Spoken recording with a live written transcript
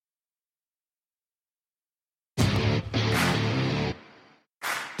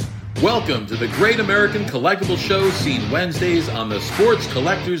Welcome to the Great American Collectible Show, seen Wednesdays on the Sports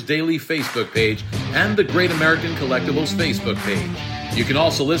Collectors Daily Facebook page and the Great American Collectibles Facebook page. You can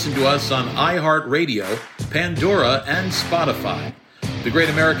also listen to us on iHeartRadio, Pandora, and Spotify. The Great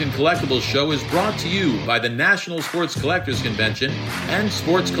American Collectibles Show is brought to you by the National Sports Collectors Convention and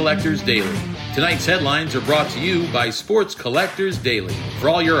Sports Collectors Daily. Tonight's headlines are brought to you by Sports Collectors Daily. For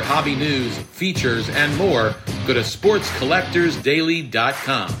all your hobby news, features, and more, go to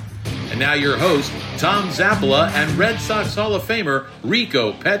sportscollectorsdaily.com. And now your host, Tom Zappala, and Red Sox Hall of Famer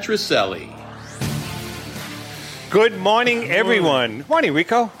Rico Petrocelli. Good morning, everyone. Good morning,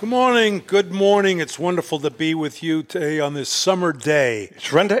 Rico. Good morning. Good morning. It's wonderful to be with you today on this summer day.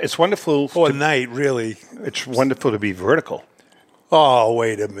 It's wonderful. Or night, really. It's wonderful to be vertical. Oh,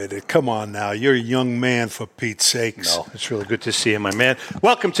 wait a minute. Come on now. You're a young man, for Pete's sakes. No, it's really good to see you, my man.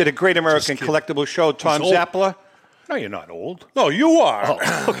 Welcome to the Great American Collectible Show. Tom Zappala. No, you're not old. No, you are.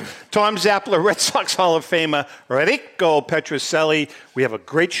 Oh, okay. Tom Zappala, Red Sox Hall of Famer, Rico Petrocelli. We have a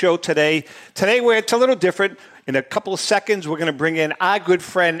great show today. Today, it's a little different. In a couple of seconds, we're going to bring in our good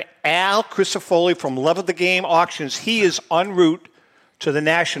friend Al Crisafulli from Love of the Game Auctions. He is en route to the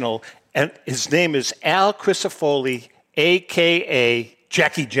National, and his name is Al Crisafulli, a.k.a.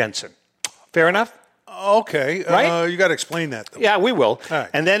 Jackie Jensen. Fair enough? Okay. Right? You got to explain that, though. Yeah, we will. All right.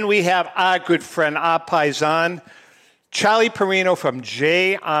 And then we have our good friend, our paisan, Charlie Perino from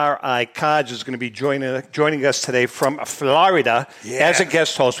JRI Cards is going to be joining us today from Florida as a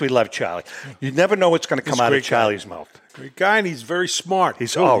guest host. We love Charlie. You never know what's going to come out of Charlie's mouth. Great guy, and he's very smart.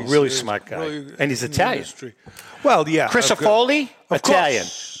 He's really smart guy. Really, and he's Italian. Well, yeah. Crisafulli, Italian.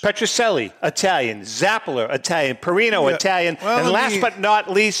 Course. Petrocelli, Italian. Zappala, Italian. Perino, Italian. Well, and last but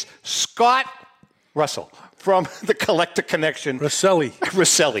not least, Scott Russell from the Collector Connection. Rosselli.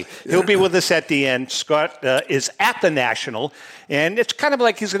 He'll be with us at the end. Scott is at the National, and it's kind of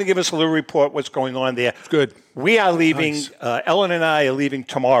like he's going to give us a little report what's going on there. Good. We are leaving, nice. Ellen and I are leaving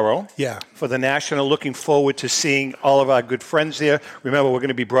tomorrow for the National. Looking forward to seeing all of our good friends there. Remember, we're going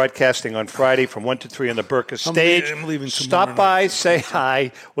to be broadcasting on Friday from 1 to 3 on the Burka stage. I'm leaving tomorrow. Stop by, say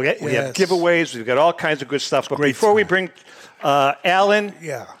hi. We have giveaways. We've got all kinds of good stuff. But before we bring Alan...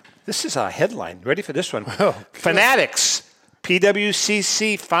 This is our headline. Ready for this one? Fanatics.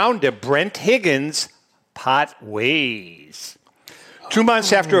 PWCC founder Brent Higgins part ways. 2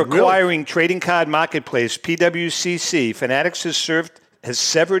 months after acquiring trading card marketplace PWCC, Fanatics has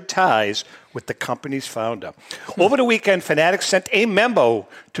severed ties with the company's founder. Over the weekend, Fanatics sent a memo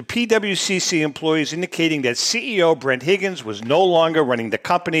to PWCC employees indicating that CEO Brent Higgins was no longer running the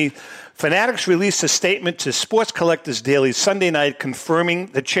company. Fanatics released a statement to Sports Collectors Daily Sunday night confirming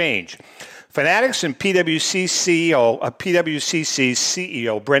the change. Fanatics and PWCC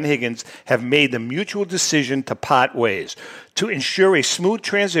CEO Brent Higgins have made the mutual decision to part ways. To ensure a smooth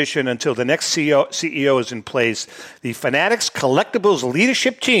transition until the next CEO is in place, the Fanatics Collectibles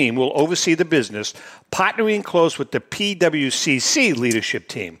leadership team will oversee the business, partnering close with the PWCC leadership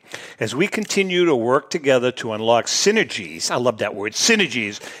team. As we continue to work together to unlock synergies, I love that word,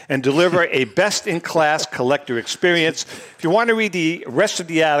 synergies, and deliver a best-in-class collector experience. If you want to read the rest of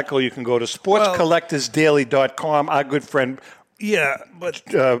the article, you can go to sportscollectorsdaily.com. Our good friend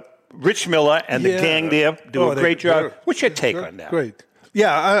Rich Miller and the gang there do a great job. What's your take on that? Great.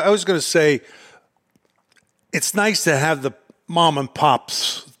 Yeah, I was going to say, it's nice to have the mom and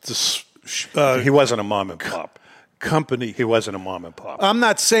pops. He wasn't a mom and pop company. He wasn't a mom and pop. I'm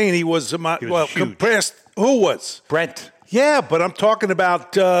not saying he was. Compared, who was? Brent. Yeah, but I'm talking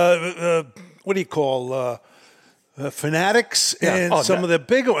about what do you call Fanatics and some of the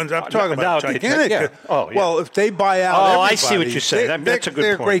bigger ones. I'm talking about gigantic. Well, if they buy out everybody, I see what you're saying. That's a good point.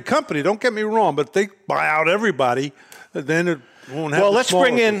 They're a great company. Don't get me wrong, but if they buy out everybody, then it won't have. Well, let's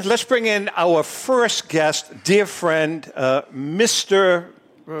bring in our first guest, dear friend, Mr.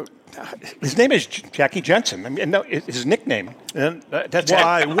 His name is Jackie Jensen. I mean, no, his nickname. That's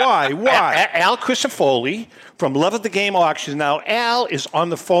Why? Al Crisafulli from Love of the Game Auctions. Now, Al is on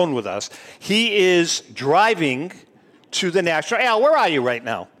the phone with us. He is driving to the National. Al, where are you right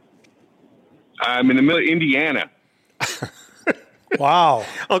now? I'm in the middle of Indiana. Wow.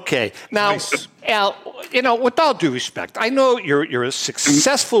 Okay. Now, nice. Al, with all due respect, I know you're a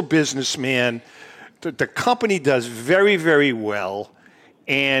successful businessman. The company does very, very well.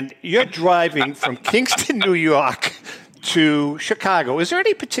 And you're driving from Kingston, New York to Chicago. Is there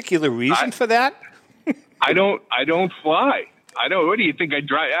any particular reason for that? I don't fly. What do you think I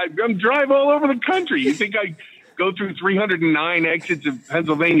drive? I'm drive all over the country. You think I go through 309 exits of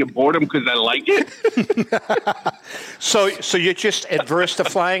Pennsylvania boredom because I like it? So you're just adverse to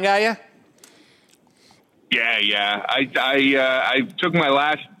flying, are you? Yeah. I took my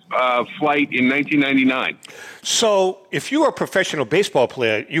last flight in 1999. So, if you were a professional baseball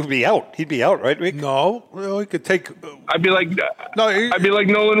player, you'd be out. He'd be out, right, Rick? No, well, he could take. I'd be like I'd be like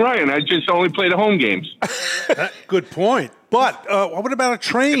Nolan Ryan. I just only play the home games. Good point. But what about a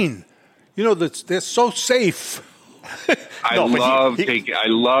train? You know, they're so safe. I love taking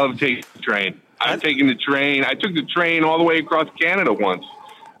the train. I'm taking the train. I took the train all the way across Canada once.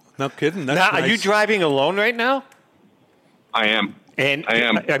 No kidding. That's now, nice. Are you driving alone right now? I am. And I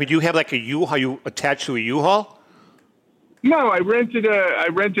am. I mean, do you have like a U-Haul? You attached to a U-Haul? No, I rented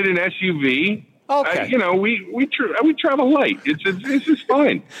an SUV. Okay. We travel light. It's just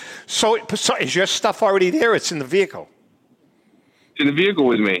fine. So is your stuff already there? It's in the vehicle. It's in the vehicle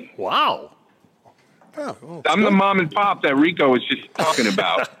with me. Wow. Oh, I'm the mom and pop that Rico was just talking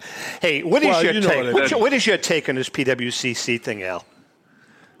about. Hey, what is your take? What is your take on this PWCC thing, Al?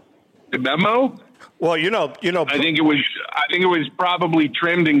 The memo? Well, you know. I think it was probably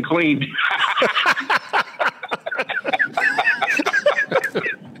trimmed and cleaned.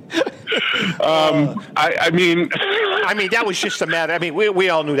 I mean, that was just a matter. I mean, we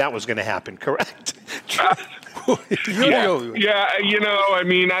all knew that was going to happen, correct? Yeah. I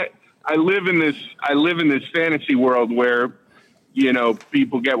mean, I live in this fantasy world where,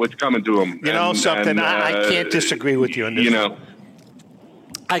 people get what's coming to them. I can't distree with you on this.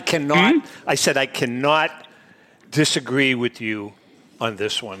 I cannot. I said I cannot disagree with you on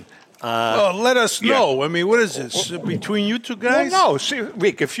this one. Let us know. Yeah. I mean, what is this between you two guys? Well, no, see,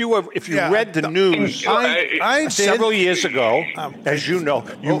 Rick. If you read the news I several years ago, as you know,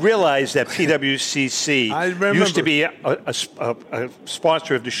 you realized that PWCC used to be a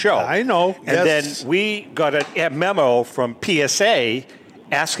sponsor of the show. I know, and then we got a memo from PSA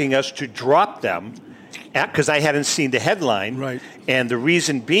asking us to drop them. Because I hadn't seen the headline, right? And the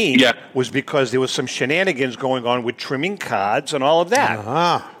reason being was because there was some shenanigans going on with trimming cards and all of that.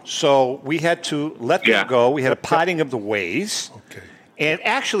 Uh-huh. So we had to let them go. We had a parting of the ways. Okay. And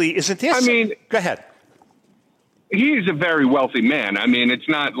actually, isn't there? Go ahead. He's a very wealthy man. I mean, it's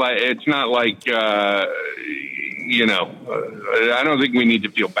not like I don't think we need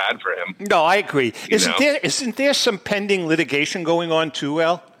to feel bad for him. No, I agree. Isn't there some pending litigation going on too,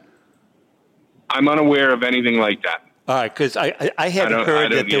 Al? I'm unaware of anything like that. All right, because I hadn't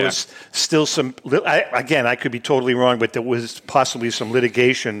heard that there was still some. Again, I could be totally wrong, but there was possibly some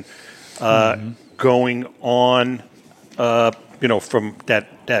litigation going on. From that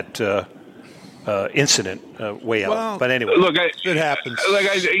incident way out. Well, but anyway, look, it happens.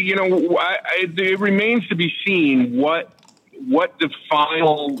 It remains to be seen what the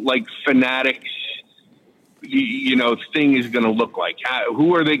final Fanatics thing is going to look like.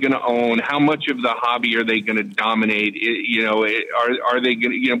 Who are they going to own? How much of the hobby are they going to dominate? Are they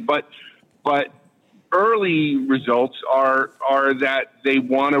going to? But early results are that they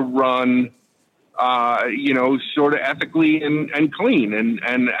want to run, sort of ethically and clean, and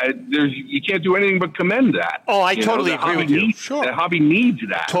you can't do anything but commend that. Oh, I totally agree with you. Sure, the hobby needs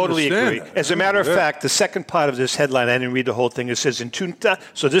that. Totally agree. As a matter of fact, the second part of this headline, I didn't read the whole thing. It says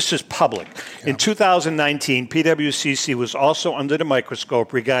so this is public. Yeah. In 2019, PWCC was also under the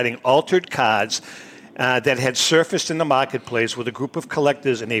microscope regarding altered cards that had surfaced in the marketplace with a group of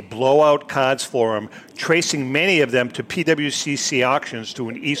collectors in a blowout cards forum, tracing many of them to PWCC auctions to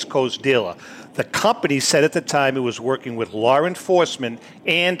an East Coast dealer. The company said at the time it was working with law enforcement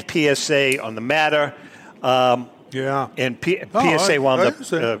and PSA on the matter. And PSA wound up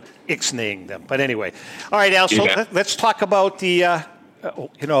ixnaying them. But anyway, all right, Al. So let's talk about the.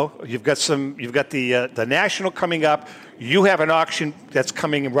 You've got the national coming up. You have an auction that's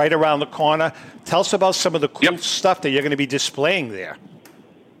coming right around the corner. Tell us about some of the cool stuff that you're going to be displaying there.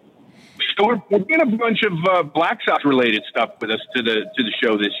 So we're getting a bunch of Black Sox related stuff with us to the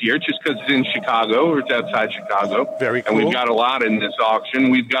show this year, just because it's in Chicago or it's outside Chicago. Very cool. And we've got a lot in this auction.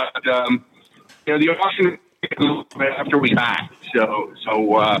 We've got the auction after we back. So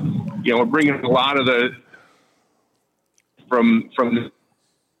we're bringing a lot of the from the.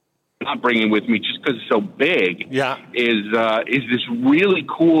 Not bringing with me just because it's so big. Is this really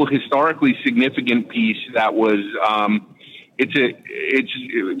cool historically significant piece that was it's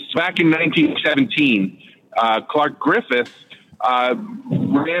back in 1917. Clark Griffith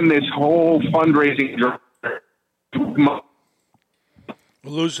ran this whole fundraising to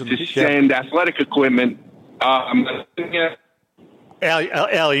send athletic equipment. Al,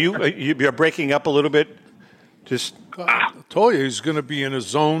 you're breaking up a little bit. Just I told you he's going to be in a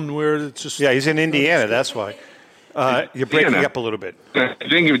zone where it's just... Yeah, he's in Indiana, that's why. You're breaking up a little bit. I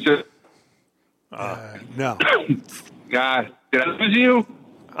think it was just... No. Did I lose you?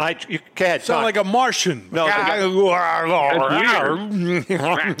 You can't sound like a Martian. No, that's weird.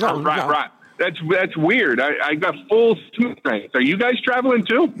 Right. That's weird. I got full strength. Are you guys traveling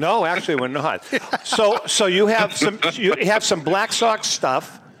too? No, actually, we're not. So you have some Black Sox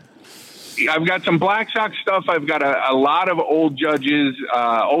stuff. I've got some Black Sox stuff. I've got a lot of old judges,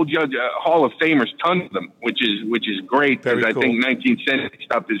 Hall of Famers, tons of them, which is great because I think 19th century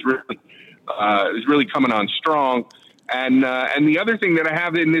stuff is really coming on strong. And the other thing that I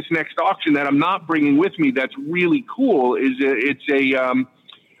have in this next auction that I'm not bringing with me that's really cool is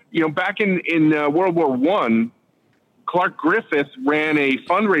back in World War I, Clark Griffith ran a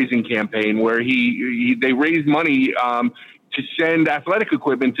fundraising campaign where they raised money to send athletic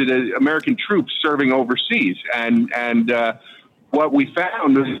equipment to the American troops serving overseas. And what we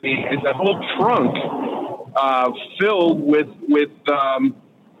found is a whole trunk filled with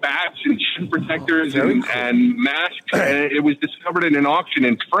bats and shin protectors and masks. And it was discovered in an auction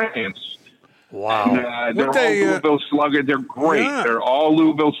in France. Wow. And, they're all Louisville Sluggers. They're great. Yeah. They're all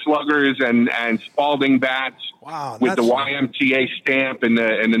Louisville Sluggers and Spalding bats with the YMCA stamp and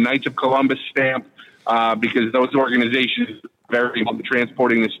the Knights of Columbus stamp. Because those organizations are very involved in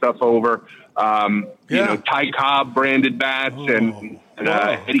transporting this stuff over. Ty Cobb branded bats and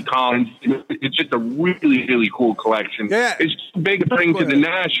Eddie Collins. It's just a really, really cool collection. Yeah. It's big to bring to the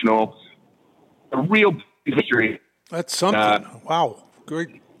National. A real history. That's something. Wow.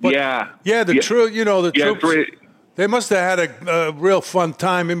 Great. But, the troops. They must have had a real fun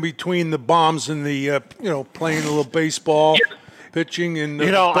time in between the bombs and the, playing a little baseball. Yeah. Pitching and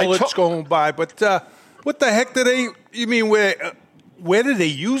bullets going by, but what the heck you mean? Where did they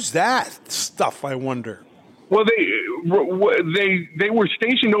use that stuff? I wonder. Well, they were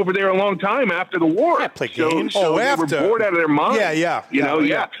stationed over there a long time after the war. Yeah, play games. So they were bored out of their minds. Yeah.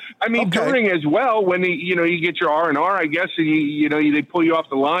 I mean, during as well when you get your R&R, I guess, and they pull you off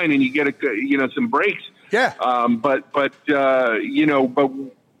the line and you get some breaks. Yeah.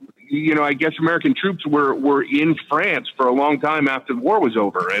 I guess American troops were in France for a long time after the war was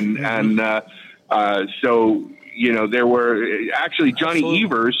over. So there were actually Johnny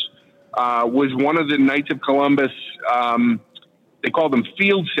Evers was one of the Knights of Columbus. They called them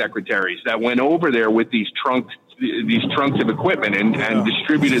field secretaries that went over there with these trunks of equipment and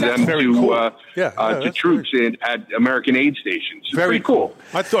distributed them to troops at American aid stations. Very cool.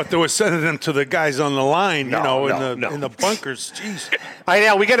 I thought they were sending them to the guys on the line, in the bunkers. Jeez. All right,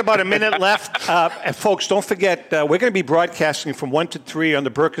 Al, we got about a minute left. And folks, don't forget, we're going to be broadcasting from 1 to 3 on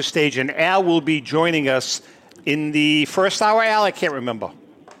the Berka stage, and Al will be joining us in the first hour. Al, I can't remember.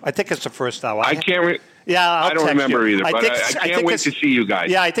 I think it's the first hour. I don't remember either, but I can't wait to see you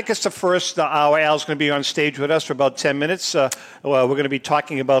guys. Yeah, I think it's the first hour. Al's going to be on stage with us for about 10 minutes. We're going to be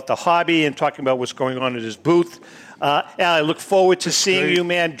talking about the hobby and talking about what's going on at his booth. Al, I look forward to seeing you,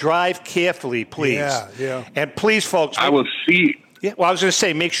 man. Drive carefully, please. Yeah. And please, folks. I will see. Yeah, well, I was going to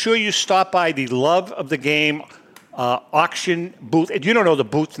say, make sure you stop by the Love of the Game auction booth. You don't know the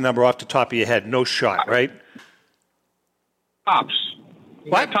booth number off the top of your head. No shot, right? Tops.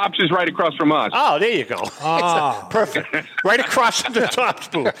 What? Tops is right across from us. Oh, there you go. Perfect. Right across from the Tops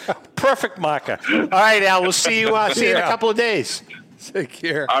booth. Perfect marker. All right, Al, we'll see you in a couple of days. Take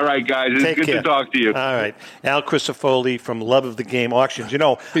care. All right, guys. It's good to talk to you. All right. Al Crisafulli from Love of the Game Auctions.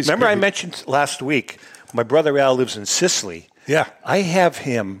 Remember I mentioned last week, my brother Al lives in Sicily. Yeah. I have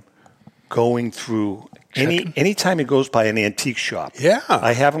him going through anytime he goes by an antique shop. Yeah.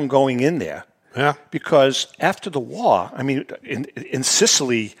 I have him going in there. Yeah. Because after the war, I mean, in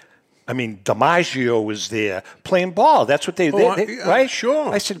Sicily, I mean, DiMaggio was there playing ball. That's what they right?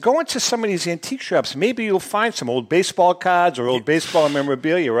 Sure. I said, go into some of these antique shops. Maybe you'll find some old baseball cards or old baseball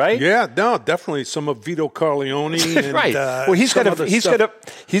memorabilia, right? Yeah, no, definitely some of Vito Corleone. And, right. Well, he's got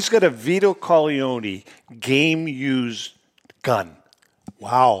a Vito Corleone game used gun.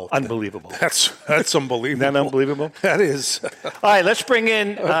 Wow. Unbelievable. That's unbelievable. Isn't that unbelievable? That is. All right, let's bring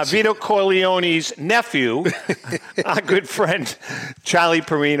in Vito Corleone's nephew, our good friend, Charlie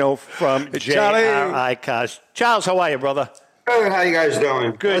Perino from JRI Cars. Charles, how are you, brother? Good. How you guys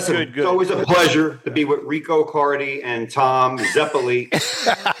doing? Good. It's always a pleasure to be with Rico Cardi and Tom Zeppeli.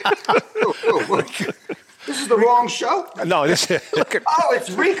 This is the wrong show? No, this is...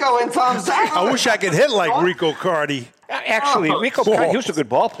 it's Rico and Tom Zeppeli. I wish I could hit like Rico Cardi. Actually, Rico Cardi, he was a good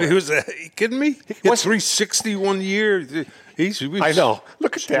ball player. Are you kidding me? He hit 360 1 year. I know.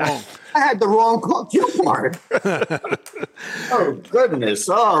 Look at that. I had the wrong cue card. Oh, goodness.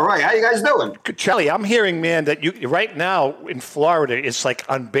 All right. How you guys doing? Charlie, I'm hearing, man, that you right now in Florida, it's like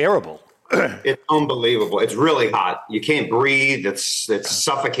unbearable. It's unbelievable. It's really hot. You can't breathe. It's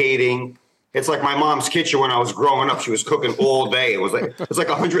suffocating. It's like my mom's kitchen when I was growing up. She was cooking all day. It's like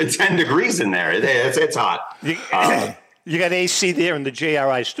 110 degrees in there. It's hot. You got AC there in the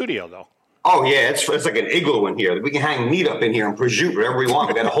JRI studio, though. Oh, yeah. It's like an igloo in here. We can hang meat up in here and prosciutto, whatever we want.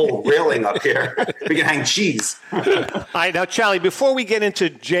 We got a whole railing up here. We can hang cheese. All right. Now, Charlie, before we get into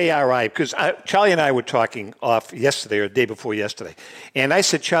JRI, because Charlie and I were talking off yesterday or the day before yesterday, and I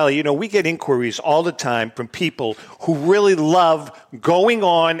said, Charlie, we get inquiries all the time from people who really love going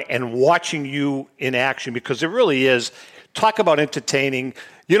on and watching you in action, because it really is, talk about entertaining.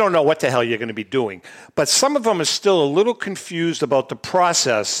 You don't know what the hell you're going to be doing. But some of them are still a little confused about the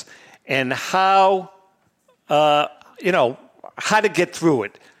process and how, how to get through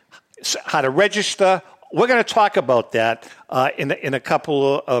it, how to register. We're going to talk about that in a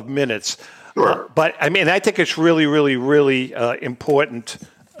couple of minutes. Sure. But, I think it's really, really, really important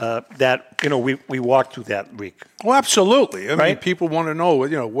that, we walk through that week. Well, absolutely. I right? mean, people want to know,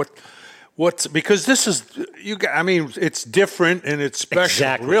 what's because this is, it's different and it's special.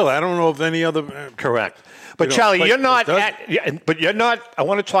 Exactly. Really, I don't know of any other. Correct. But Charlie, you're not I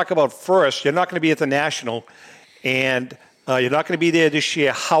want to talk about first, you're not going to be at the National, and you're not going to be there this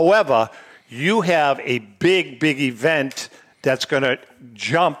year. However, you have a big, big event that's going to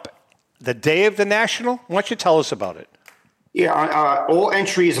jump the day of the National. Why don't you tell us about it? Yeah, all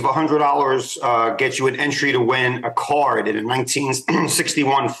entries of $100 get you an entry to win a card in a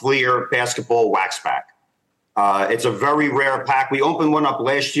 1961 Fleer basketball wax pack. It's a very rare pack. We opened one up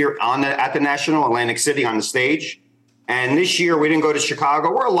last year at the National, Atlantic City, on the stage. And this year we didn't go to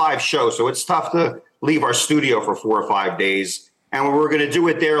Chicago. We're a live show, so it's tough to leave our studio for 4 or 5 days. And we're going to do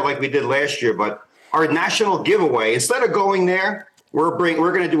it there like we did last year. But our national giveaway, instead of going there, we're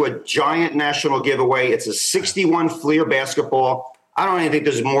going to do a giant national giveaway. It's a 61 Fleer basketball. I don't even think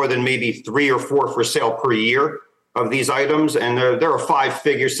there's more than maybe 3 or 4 for sale per year of these items. And they're a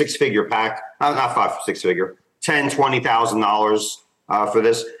 5-figure, 6-figure pack. Not 5, 6-figure. $10,000, $20,000 for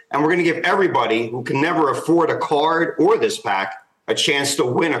this. And we're going to give everybody who can never afford a card or this pack a chance to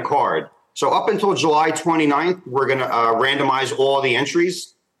win a card. So up until July 29th, we're going to randomize all the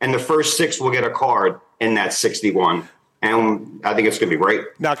entries, and the first 6 will get a card in that 61. And I think it's going to be great.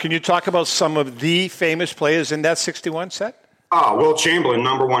 Now, can you talk about some of the famous players in that 61 set? Wilt Chamberlain,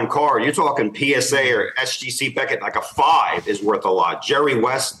 #1 card. You're talking PSA or SGC Beckett, like a 5 is worth a lot. Jerry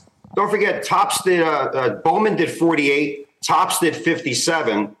West. Don't forget, Topps did, Bowman did 48, Topps did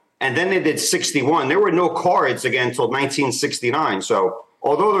 57, and then they did 61. There were no cards again until 1969. So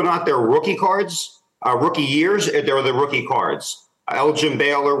although they're not their rookie cards, rookie years, they're the rookie cards. Elgin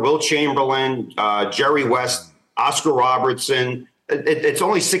Baylor, Wilt Chamberlain, Jerry West, Oscar Robertson. It's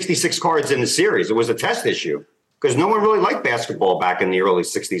only 66 cards in the series. It was a test issue because no one really liked basketball back in the early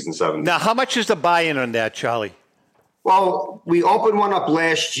 60s and 70s. Now, how much is the buy-in on that, Charlie? Well, we opened one up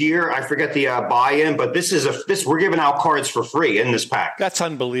last year. I forget the buy-in, but we're giving out cards for free in this pack. That's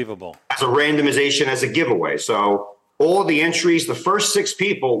unbelievable. As a randomization, as a giveaway. So all the entries, the first 6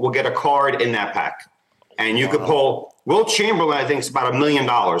 people will get a card in that pack. And you could pull Wilt Chamberlain, I think it's about $1 million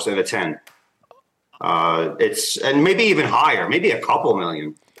in a 10. And maybe even higher, maybe a couple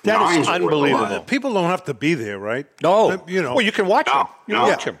million. That is unbelievable. People don't have to be there, right? No. Well, you can watch them.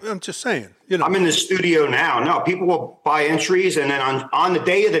 Watch them. I'm just saying. I'm in the studio now. No, people will buy entries, and then on the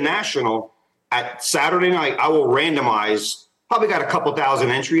day of the National, at Saturday night, I will randomize. Probably got a couple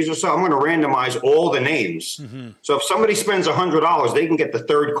thousand entries or so. I'm going to randomize all the names. Mm-hmm. So if somebody spends $100, they can get the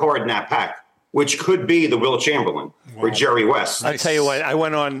 3rd card in that pack, which could be the Wilt Chamberlain or Jerry West. I tell you what, I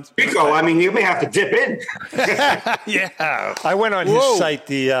went on. Rico, you may have to dip in. Yeah, I went on his site.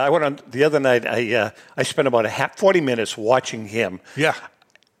 I went on the other night. I spent about 40 minutes watching him. Yeah.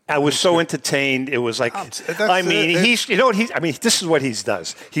 I was so entertained. It was like, this is what he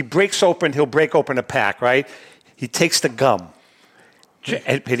does. He'll break open a pack, right? He takes the gum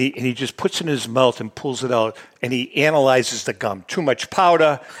and he just puts it in his mouth and pulls it out, and he analyzes the gum. Too much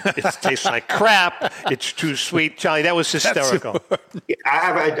powder. It tastes like crap. It's too sweet. Charlie, that was hysterical.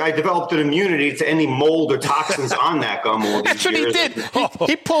 I developed an immunity to any mold or toxins on that gum all these years. That's what he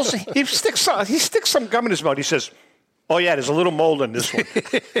did. He sticks some gum in his mouth. He says, "Oh yeah, there's a little mold in this one."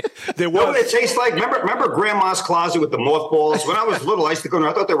 It tastes like remember Grandma's closet with the mothballs? When I was little, I used to go in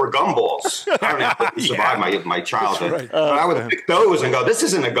there. I thought they were gumballs. I don't know how to survive my childhood. Right. But I would pick those and go, "This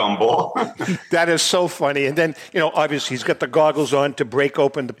isn't a gumball." That is so funny. And then obviously he's got the goggles on to break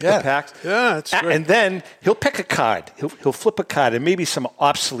open the packs. Yeah, that's great. And then he'll pick a card. He'll flip a card, and maybe some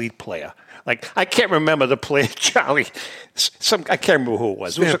obsolete player. Like I can't remember the player, Charlie. I can't remember who it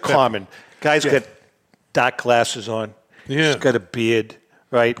was. It was a common guy's got dark glasses on. Yeah. He's got a beard,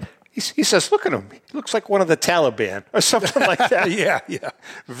 right? He says, look at him. He looks like one of the Taliban or something like that. Yeah.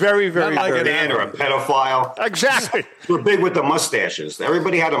 Very, very, not like very. an ant or a pedophile. Exactly. We're big with the mustaches.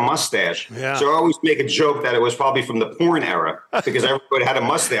 Everybody had a mustache. Yeah. So I always make a joke that it was probably from the porn era because everybody had a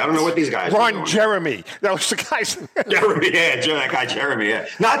mustache. I don't know what these guys Ron Jeremy. That was the guy's Jeremy, that guy Jeremy, yeah.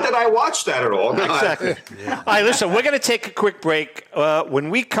 Not that I watched that at all. No, exactly. All right, listen, we're going to take a quick break. When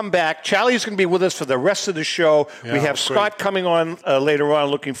we come back, Charlie's going to be with us for the rest of the show. We have Scott coming on later on.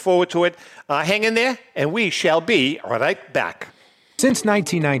 Looking forward to it. Hang in there, and we shall be right back. Since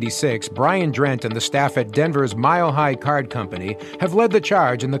 1996, Brian Drent and the staff at Denver's Mile High Card Company have led the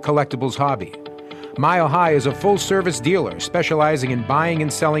charge in the collectibles hobby. Mile High is a full-service dealer specializing in buying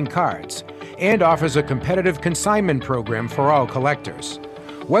and selling cards and offers a competitive consignment program for all collectors.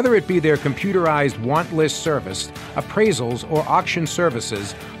 Whether it be their computerized want list service, appraisals, or auction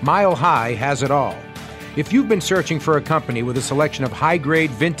services, Mile High has it all. If you've been searching for a company with a selection of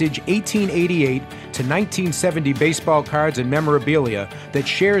high-grade vintage 1888 to 1970 baseball cards and memorabilia that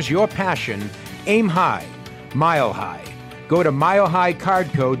shares your passion, aim high, Mile High. Go to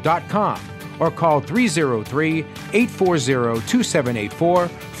milehighcardco.com or call 303-840-2784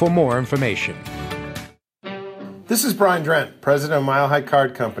 for more information. This is Brian Drent, president of Mile High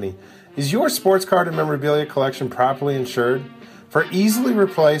Card Company. Is your sports card and memorabilia collection properly insured? For easily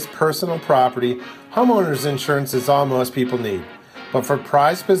replaced personal property, homeowners insurance is all most people need. But for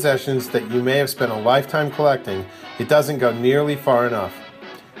prized possessions that you may have spent a lifetime collecting, it doesn't go nearly far enough.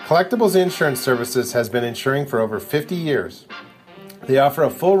 Collectibles Insurance Services has been insuring for over 50 years. They offer a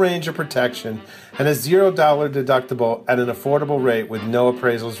full range of protection and a $0 deductible at an affordable rate with no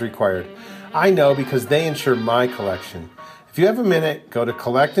appraisals required. I know because they insure my collection. If you have a minute, go to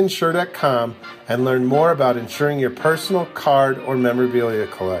collectinsure.com and learn more about insuring your personal card or memorabilia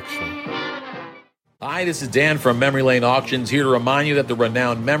collection. Hi, this is Dan from Memory Lane Auctions, here to remind you that the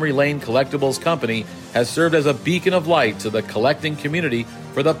renowned Memory Lane Collectibles Company has served as a beacon of light to the collecting community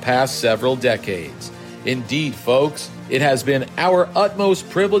for the past several decades. Indeed, folks, it has been our utmost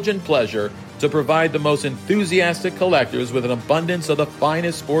privilege and pleasure to provide the most enthusiastic collectors with an abundance of the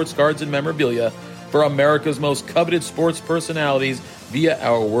finest sports cards and memorabilia for America's most coveted sports personalities via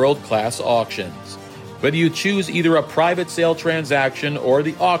our world-class auctions. Whether you choose either a private sale transaction or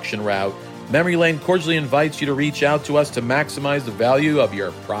the auction route, Memory Lane cordially invites you to reach out to us to maximize the value of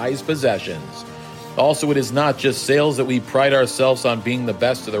your prized possessions. Also, it is not just sales that we pride ourselves on being the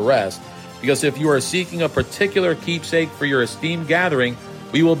best of the rest, because if you are seeking a particular keepsake for your esteemed gathering,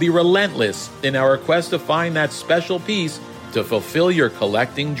 we will be relentless in our quest to find that special piece to fulfill your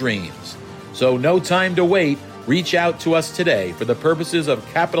collecting dreams. So no time to wait. Reach out to us today for the purposes of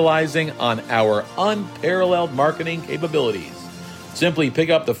capitalizing on our unparalleled marketing capabilities. Simply pick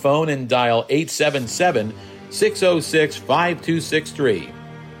up the phone and dial 877-606-5263.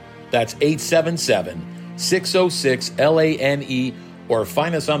 That's 877-606-LANE, or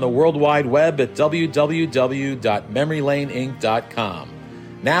find us on the World Wide Web at www.memorylaneinc.com.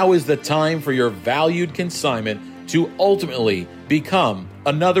 Now is the time for your valued consignment to ultimately become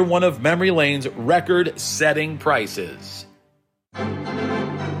another one of Memory Lane's record-setting prices.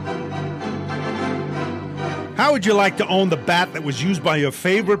 How would you like to own the bat that was used by your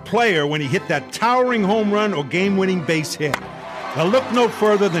favorite player when he hit that towering home run or game-winning base hit? Now look no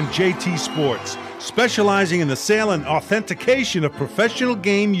further than JT Sports, specializing in the sale and authentication of professional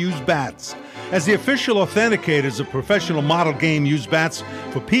game-used bats. As the official authenticators of professional model game-used bats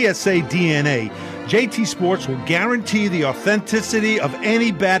for PSA DNA, JT Sports will guarantee the authenticity of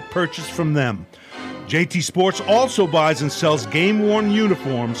any bat purchased from them. JT Sports also buys and sells game-worn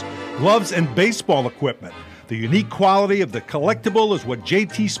uniforms, gloves, and baseball equipment. The unique quality of the collectible is what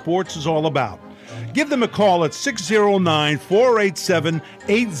JT Sports is all about. Give them a call at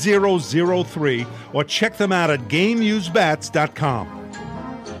 609-487-8003 or check them out at GameUseBats.com.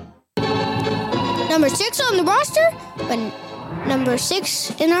 Number 6 on the roster, but number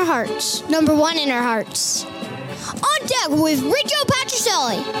 6 in our hearts. Number 1 in our hearts. On deck with Rico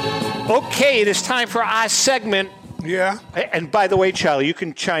Patricelli. Okay, it is time for our segment. Yeah. And by the way, Charlie, you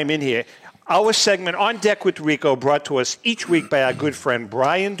can chime in here. Our segment, On Deck with Rico, brought to us each week by our good friend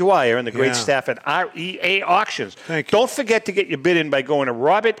Brian Dwyer and the great staff at REA Auctions. Thank you. Don't forget to get your bid in by going to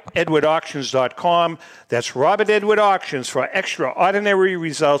robertedwardauctions.com. That's Robert Edward Auctions for extraordinary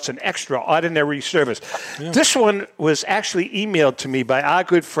results and extraordinary service. Yeah. This one was actually emailed to me by our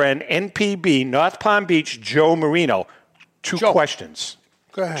good friend NPB, North Palm Beach, Joe Marino. Two questions.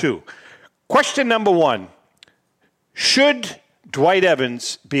 Go ahead. 2. Question number 1. Should Dwight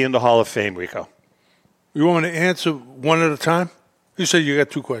Evans be in the Hall of Fame, Rico? You want me to answer one at a time? You said you got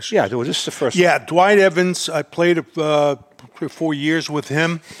 2 questions. Yeah, this is the first one. Yeah, Dwight Evans, I played 4 years with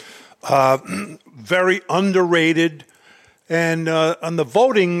him. Very underrated. And on the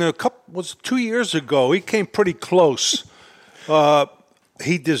voting, was 2 years ago, he came pretty close.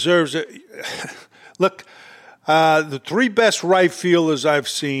 He deserves it. Look, the three best right fielders I've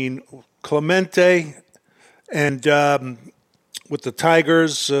seen, Clemente, and with the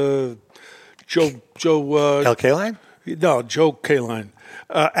Tigers, Joe Al Kaline? No, Joe Kaline.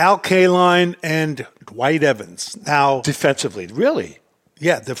 Al Kaline and Dwight Evans. Now, defensively, really?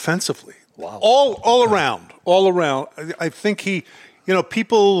 Yeah, defensively. Wow. All around. I think he,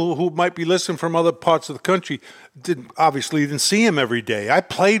 people who might be listening from other parts of the country didn't see him every day. I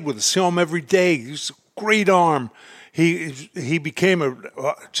played with him, saw him every day. He's a great arm. He became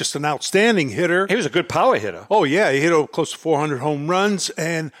just an outstanding hitter. He was a good power hitter. Oh yeah, he hit close to 400 home runs,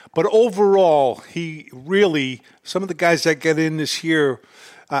 but overall, he really, some of the guys that get in this year,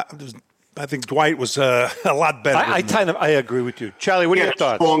 I think Dwight was a lot better. I agree with you, Charlie. What are your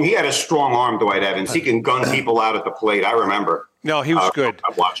thoughts? He had a strong arm, Dwight Evans. He can gun people out at the plate. I remember. No, he was good.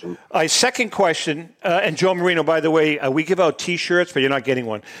 I'm watching. Second question, and Joe Marino. By the way, we give out T-shirts, but you're not getting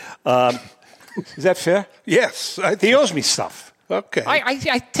one. Is that fair? Yes. He owes me stuff. Okay.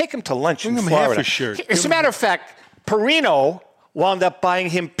 I take him to lunch in Bring him Florida. half a shirt. As a matter of fact, Perino wound up buying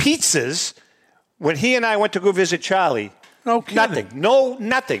him pizzas when he and I went to go visit Charlie. No kidding.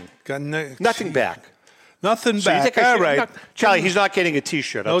 Nothing. Nothing back. Nothing back. All right. Charlie, he's not getting a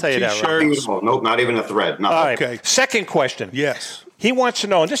T-shirt. I'll tell you that right. Nope, not even a thread. Nothing. All right. Okay. Second question. Yes. He wants to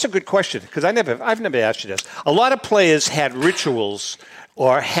know, and this is a good question because I've never asked you this. A lot of players had rituals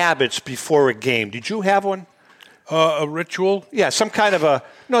or habits before a game. Did you have one? A ritual? Yeah, some kind of a.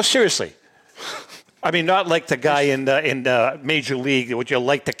 No, seriously. I mean, not like the guy in Major League, would you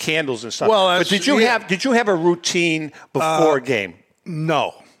light the candles and stuff? Well, but did you have a routine before a game?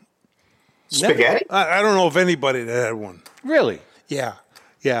 No. Spaghetti? I don't know if anybody that had one. Really? Yeah.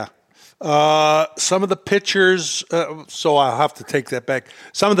 Some of the pitchers, so I'll have to take that back.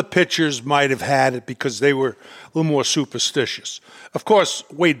 Some of the pitchers might have had it because they were a little more superstitious. Of course,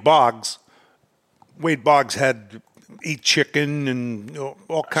 Wade Boggs had eat chicken and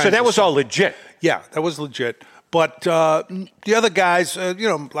all kinds. So that was all legit. Yeah, that was legit. But the other guys,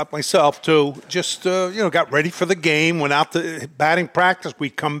 like myself too, just got ready for the game. Went out to batting practice.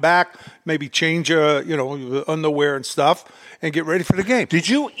 We'd come back, maybe change underwear and stuff, and get ready for the game. Did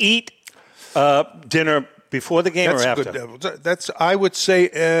you eat dinner before the game or after? That's I would say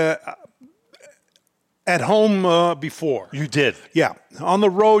at home before. You did? Yeah. On the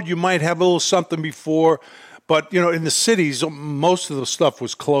road, you might have a little something before, but in the cities, most of the stuff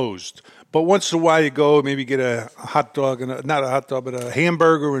was closed. But once in a while, you go maybe get a hot dog, not a hot dog, but a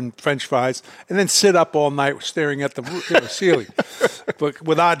hamburger and French fries, and then sit up all night staring at the ceiling, but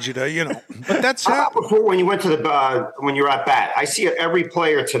with agita, But that's how. Before, when you went to when you're at bat, I see every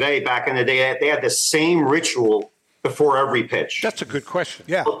player today. Back in the day, they had the same ritual before every pitch. That's a good question.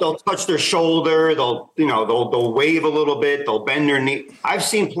 Yeah, they'll touch their shoulder. They'll wave a little bit. They'll bend their knee. I've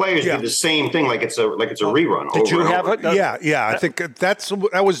seen players do the same thing, like it's a rerun. Did you have it? Yeah. I think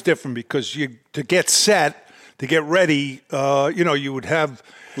that was different because to get set, to get ready, you would have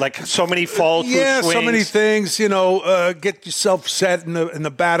like so many fall through swings. So many things. Get yourself set in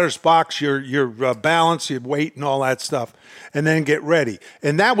the batter's box, your balance, your weight, and all that stuff. And then get ready.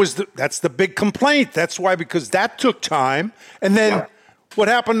 And that's the big complaint. That's why, because that took time. And then what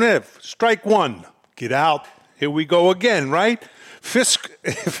happened if strike one, get out, here we go again, right? Fisk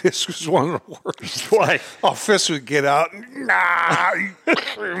was one of the worst. Why? Oh, Fisk would get out. Nah.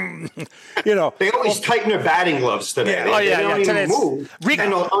 They always tighten their batting gloves today. Yeah. They don't even move. You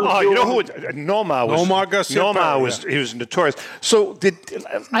know who Nomar was? Nomar Garcia. He was notorious. So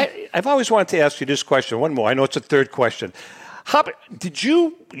I've always wanted to ask you this question. One more. I know it's a third question. Did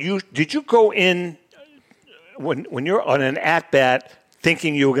you go in when you're on an at bat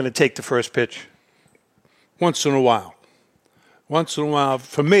thinking you were going to take the first pitch? Once in a while.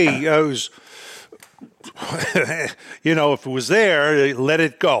 For me, I was, if it was there, let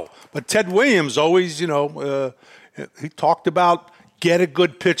it go. But Ted Williams always, he talked about get a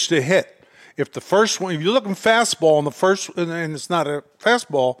good pitch to hit. If the first one, if you're looking fastball and and it's not a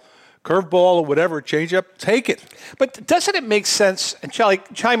fastball, curveball or whatever, change up, take it. But doesn't it make sense? And Charlie,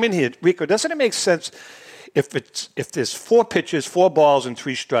 chime in here, Rico. Doesn't it make sense if there's 4 pitches, 4 balls, and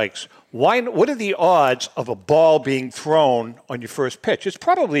 3 strikes? What are the odds of a ball being thrown on your first pitch? It's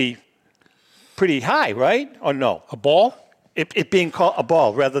probably pretty high, right? Or no? A ball? It being called a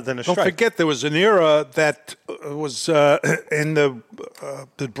ball rather than a strike. Don't forget, there was an era that was in the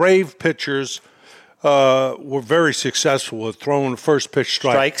Brave pitchers were very successful at throwing first pitch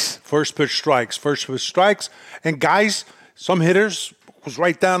strikes. And guys, some hitters was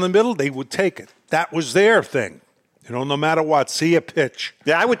right down the middle, they would take it. That was their thing. No matter what, see a pitch.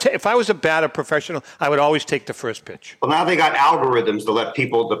 Yeah, I would. If I was a batter professional, I would always take the first pitch. Well, now they got algorithms to let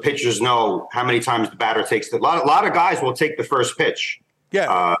the pitchers know how many times the batter takes. A lot of guys will take the first pitch.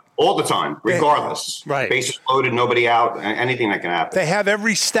 Yeah. All the time, regardless. Right. Bases loaded, nobody out, anything that can happen. They have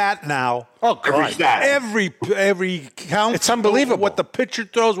every stat now. Oh, God. Every stat. Every count. It's unbelievable. What the pitcher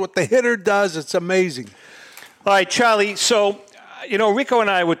throws, what the hitter does. It's amazing. All right, Charlie. So, Rico and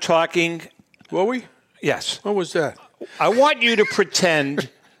I were talking. Were we? Yes. What was that? I want you to pretend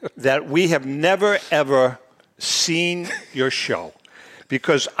that we have never, ever seen your show,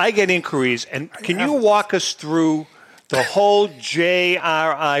 because I get inquiries. And can you walk us through the whole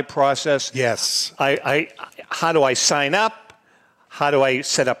JRI process? Yes. How do I sign up? How do I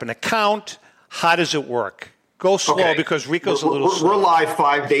set up an account? How does it work? Go slow, because Rico's a little slow. We're live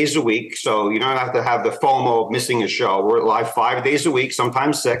 5 days a week, so you don't have to have the FOMO of missing a show. We're live 5 days a week,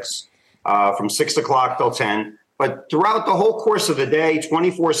 sometimes 6, from 6 o'clock till 10. But throughout the whole course of the day,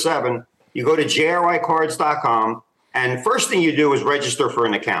 24/7, you go to jricards.com, and first thing you do is register for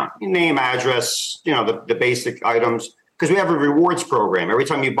an account. Your name, address, the basic items, because we have a rewards program. Every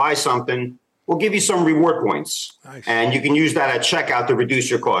time you buy something, we'll give you some reward points. Nice. And you can use that at checkout to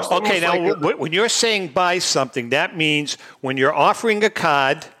reduce your cost. Okay, now, when you're saying buy something, that means when you're offering a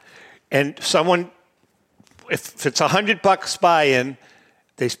card and someone, if it's $100 buy-in,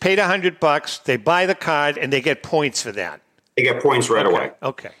 they paid $100, they buy the card, and they get points for that. They get points right away.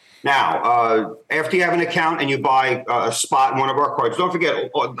 Okay. Now, after you have an account and you buy a spot in one of our cards, don't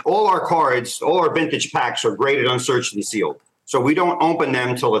forget, all our cards, all our vintage packs are graded, unsearched, and sealed. So we don't open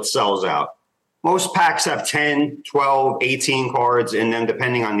them till it sells out. Most packs have 10, 12, 18 cards in them,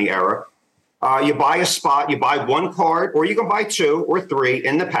 depending on the era. You buy a spot, you buy one card, or you can buy 2 or 3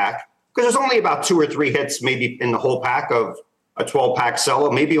 in the pack, because there's only about 2 or 3 hits maybe in the whole pack of a 12-pack seller,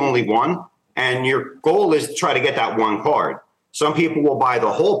 maybe only one. And your goal is to try to get that one card. Some people will buy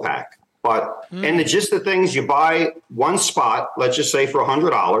the whole pack. But in the gist of things, you buy one spot, let's just say for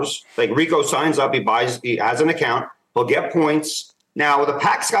 $100. Like Rico signs up, he has an account, he'll get points. Now, the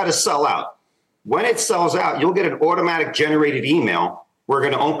pack's got to sell out. When it sells out, you'll get an automatic generated email. We're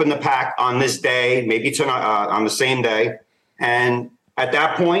going to open the pack on this day, maybe tonight, on the same day. And at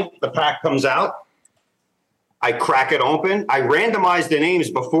that point, the pack comes out. I crack it open. I randomize the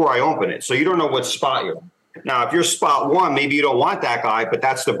names before I open it, so you don't know what spot you're in. Now, if you're spot 1, maybe you don't want that guy, but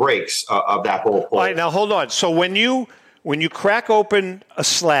that's the breaks of that whole poll. All right, now hold on. So when you crack open a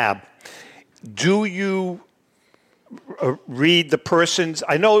slab, do you read the person's?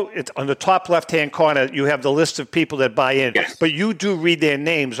 I know on the top left-hand corner you have the list of people that buy in, yes. But you do read their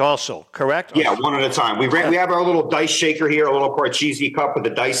names also, correct? Yeah, one at a time. We have our little dice shaker here, a little Parcheesi cup with the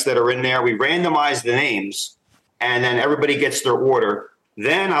dice that are in there. We randomize the names, and then everybody gets their order.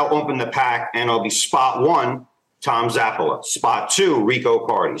 Then I'll open the pack, and it'll be spot 1, Tom Zappola. Spot 2, Rico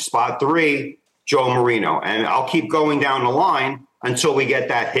Cardi. Spot 3, Joe Marino. And I'll keep going down the line until we get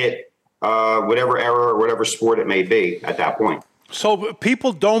that hit, whatever era or whatever sport it may be at that point. So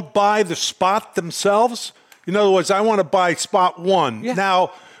people don't buy the spot themselves? In other words, I want to buy spot 1. Yeah.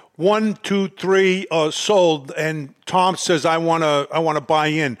 Now, 1, 2, 3 sold, and Tom says, I want to buy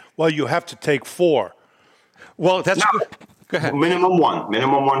in. Well, you have to take 4. Well, that's good. Go ahead. Minimum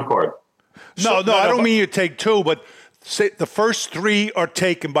one card. No, I don't mean you take 2, but say the first 3 are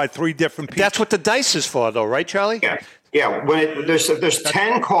taken by 3 different people. That's what the dice is for, though, right, Charlie? Yeah. When there's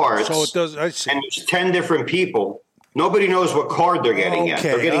 10 cards, so it does. I see. And there's 10 different people. Nobody knows what card they're getting yet.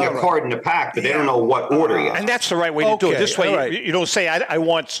 They're getting a card in the pack, but they don't know what order yet. And that's the right way to do it. This way, you don't say, I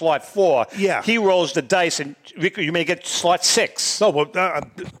want slot 4. Yeah. He rolls the dice, and you may get slot 6. No, but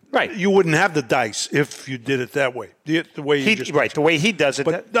right. You wouldn't have the dice if you did it that way. The way you just the way he does it.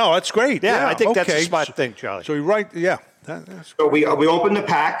 But no, that's great. Yeah, I think that's a smart thing, Charlie. So you're right. Yeah. So we open the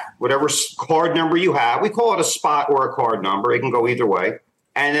pack, whatever card number you have. We call it a spot or a card number. It can go either way.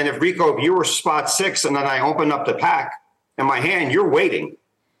 And then if you were spot 6, and then I open up the pack in my hand, you're waiting.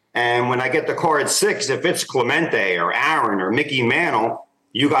 And when I get the card 6, if it's Clemente or Aaron or Mickey Mantle,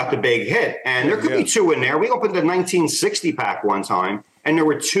 you got the big hit. And there could be 2 in there. We opened the 1960 pack one time, and there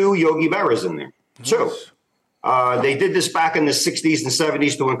were 2 Yogi Berras in there. 2. They did this back in the 60s and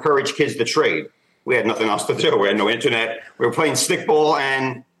 70s to encourage kids to trade. We had nothing else to do. We had no internet. We were playing stickball,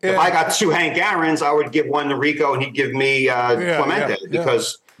 and if I got 2 Hank Aarons, I would give one to Rico, and he'd give me Clemente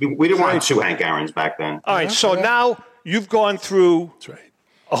because we didn't want 2 Hank Aarons back then. All right, so now you've gone through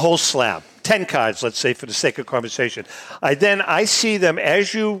a whole slab, 10 cards, let's say, for the sake of conversation. I see them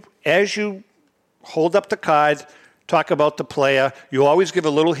as you hold up the card, talk about the player. You always give a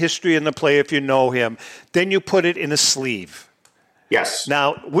little history in the player if you know him. Then you put it in a sleeve. Yes.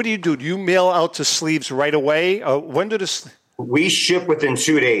 Now, what do? Do you mail out the sleeves right away? When do we ship within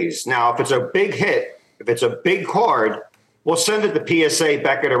 2 days. Now, if it's a big hit, if it's a big card, we'll send it to PSA,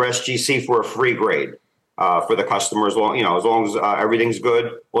 Beckett, or SGC for a free grade for the customer. As long as everything's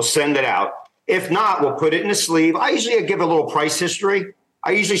good, we'll send it out. If not, we'll put it in a sleeve. I usually give a little price history.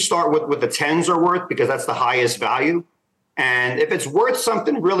 I usually start with what the 10s are worth because that's the highest value. And if it's worth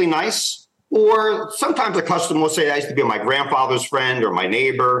something really nice, or sometimes a customer will say, I used to be my grandfather's friend or my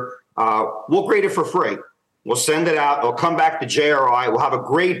neighbor, we'll grade it for free. We'll send it out. It'll come back to JRI. We'll have a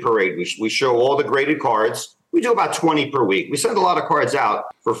grade parade. We show all the graded cards. We do about 20 per week. We send a lot of cards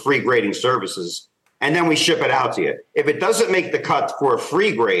out for free grading services, and then we ship it out to you. If it doesn't make the cut for a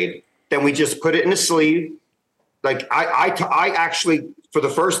free grade, then we just put it in a sleeve. Like I actually, for the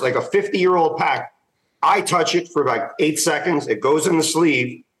first, like a 50-year-old pack, I touch it for like 8 seconds. It goes in the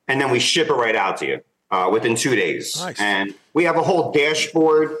sleeve, and then we ship it right out to you within 2 days. Nice. And we have a whole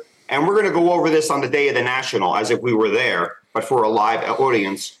dashboard. And we're going to go over this on the day of the National as if we were there, but for a live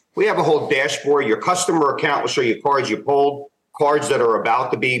audience. We have a whole dashboard. Your customer account will show you cards you pulled, cards that are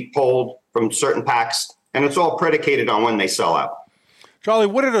about to be pulled from certain packs, and it's all predicated on when they sell out. Charlie,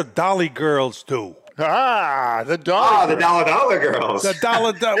 what do the Dolly girls do? The Dolly Dollar Girls. The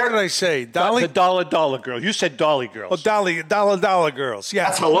Dollar, what did I say? Dolly? The Dollar Girl. You said Dolly Girls. Oh, Dollar Girls. Yeah.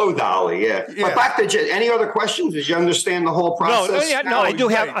 That's Hello Dolly, yeah. But back to any other questions? Did you understand the whole process? I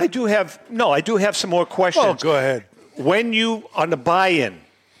do have some more questions. Oh, go ahead. When you, on the buy-in,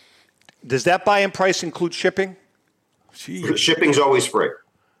 does that buy-in price include shipping? Jeez. Shipping's always free.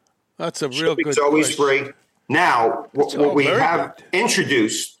 That's a real good Shipping's always free. Now, what we have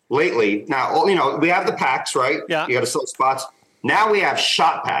introduced lately, now, we have the packs, right? Yeah. You got to sell spots. Now we have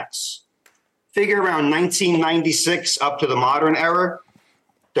shot packs. Figure around 1996 up to the modern era.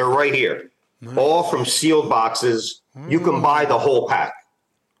 They're right here. All from sealed boxes. You can buy the whole pack.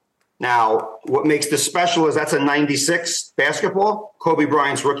 Now, what makes this special is that's a 96 basketball, Kobe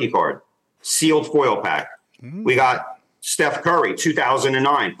Bryant's rookie card, sealed foil pack. We got Steph Curry,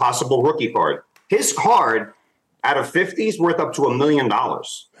 2009, possible rookie card. His card out of 50s worth up to $1 million.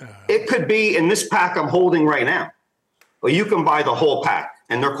 It could be in this pack I'm holding right now. Well, you can buy the whole pack,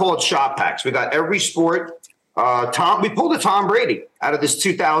 and they're called shot packs. We got every sport. We pulled a Tom Brady out of this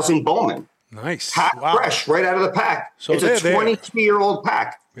 2000 Bowman. Nice. Pack fresh, right out of the pack. So it's a 22-year-old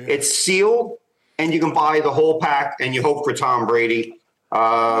pack. Yeah. It's sealed, and you can buy the whole pack, and you hope for Tom Brady.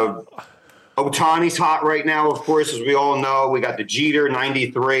 Ohtani's hot right now, of course, as we all know. We got the Jeter,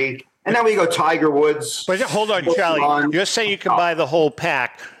 93. And then we go Tiger Woods. But hold on, Charlie. You're saying you can buy the whole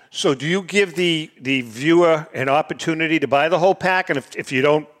pack. So do you give the viewer an opportunity to buy the whole pack? And if you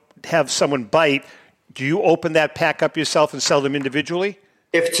don't have someone bite, do you open that pack up yourself and sell them individually?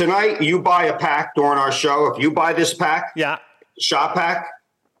 If tonight you buy a pack during our show, if you buy this pack, shot pack,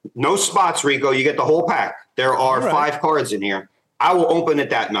 no spots, Rico, you get the whole pack. There are 5 cards in here. I will open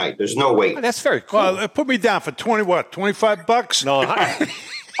it that night. There's no wait. Oh, that's very cool. Well, put me down for $25? No.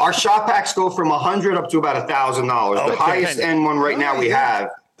 Our shot packs go from $100 up to about $1,000. The highest end one right now we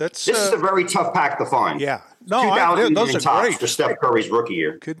have. This is a very tough pack to find. Yeah. No, those are great for Steph Curry's rookie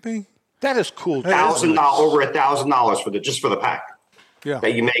year. Could be. That is cool. $1,000 over $1,000 just for the pack. Yeah.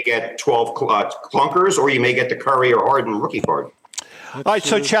 That you may get 12 clunkers, or you may get the Curry or Harden rookie card. All right,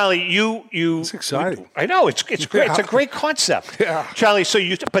 so Charlie, it's exciting. I know it's great. It's a great concept. Yeah. Charlie,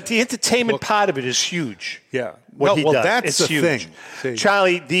 but the entertainment part of it is huge. Yeah. What he does. That's the huge. thing. See.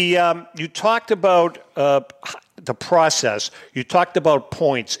 Charlie, you talked about the process. You talked about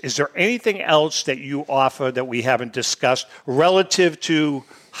points. Is there anything else that you offer that we haven't discussed relative to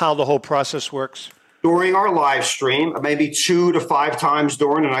how the whole process works? During our live stream, maybe 2 to 5 times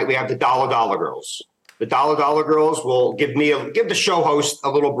during the night, we have the Dollar Girls. The Dollar Girls will give the show host a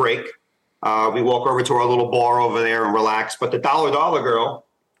little break. We walk over to our little bar over there and relax. But the Dollar Girl,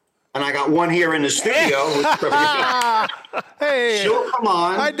 and I got one here in the studio. Hey, she'll come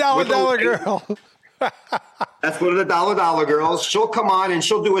on. Hi, Dollar Girl. That's one of the Dollar Girls. She'll come on and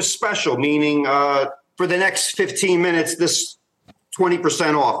she'll do a special, meaning for the next 15 minutes, this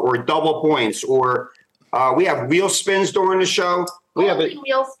 20% off or double points, or we have wheel spins during the show. We have a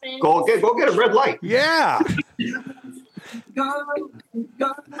wheel spin. Go get a red light. Yeah.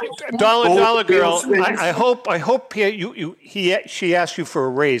 Dollar Girl. I hope she asked you for a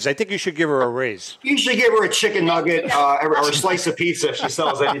raise. I think you should give her a raise. You should give her a chicken nugget or a slice of pizza if she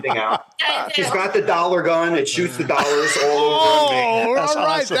sells anything out. She's got the dollar gun. It shoots the dollars all over me. All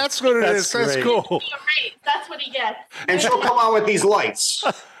right. Awesome. That's what it is. That's cool. That's what he gets. And she'll come on with these lights.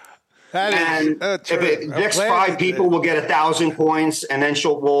 Next 5 people will get 1,000 points, and then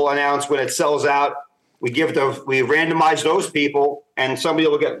we'll announce when it sells out. We randomize those people, and somebody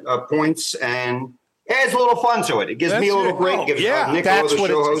will get points, and it adds a little fun to it. It gives me a little break. Gives Nick that's the what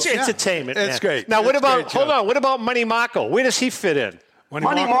show host. It's entertainment. It's great. Now, what about Money Marco? Where does he fit in?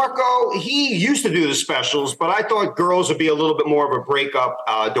 Money Marco, he used to do the specials, but I thought girls would be a little bit more of a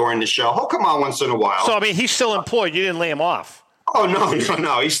break-up during the show. He'll come on once in a while. So, I mean, he's still employed. You didn't lay him off. Oh, no.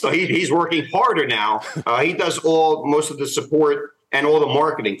 He's working harder now. He does most of the support and all the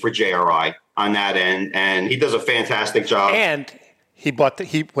marketing for JRI on that end, and he does a fantastic job. And he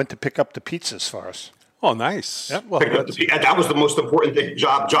went to pick up the pizzas for us. Oh, nice. Yep. Well, that was the most important thing,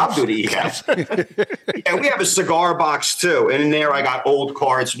 job duty he has. Yeah, we have a cigar box, too. And in there, I got old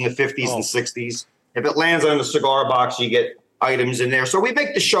cards from the 50s and 60s. If it lands on the cigar box, you get items in there. So we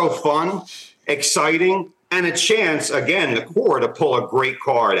make the show fun, exciting, and a chance, again, the core to pull a great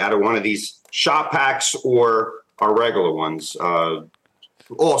card out of one of these shop packs or our regular ones.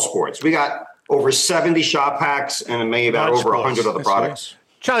 All sports. We got over 70 shop packs and maybe about over 100 other products.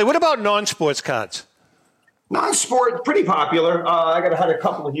 Charlie, what about non-sports cards? Non-sport, pretty popular. I had a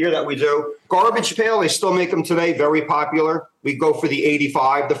couple here that we do. Garbage Pail, they still make them today, very popular. We go for the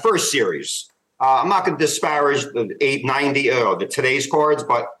 85, the first series. I'm not going to disparage the 890, the today's cards,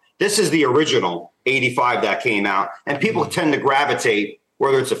 but this is the original 85 that came out. And people tend to gravitate,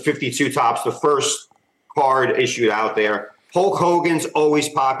 whether it's a 52 Topps, the first card issued out there. Hulk Hogan's always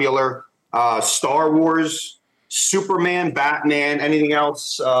popular. Star Wars, Superman, Batman, anything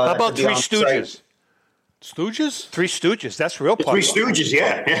else. How about Three Stooges? Stooges? Three Stooges. That's real popular. Three Stooges,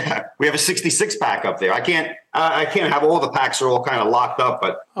 yeah. We have a 66 pack up there. I can't have all the packs are all kind of locked up,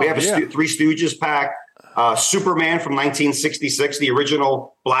 but we have a Three Stooges pack. Superman from 1966, the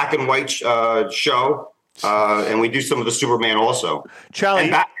original black and white show, and we do some of the Superman also.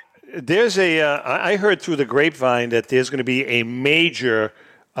 Charlie, there's I heard through the grapevine that there's going to be a major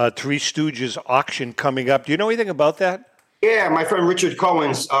Three Stooges auction coming up. Do you know anything about that? Yeah, my friend Richard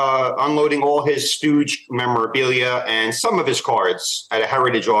Cohen's unloading all his Stooge memorabilia and some of his cards at a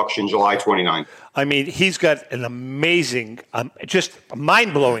heritage auction July 29th. I mean, he's got an amazing, just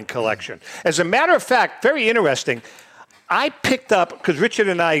mind-blowing collection. As a matter of fact, very interesting, I picked up, because Richard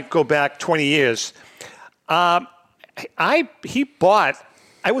and I go back 20 years, I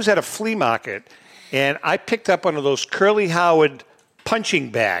was at a flea market, and I picked up one of those Curly Howard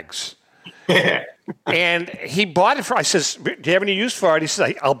punching bags. And he bought it I says, do you have any use for it? He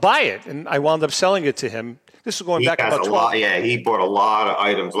says, I'll buy it. And I wound up selling it to him. This is going back about 12 years. He bought a lot of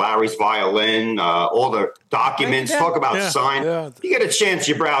items. Larry's violin, all the documents, talk about sign. Yeah. You get a chance,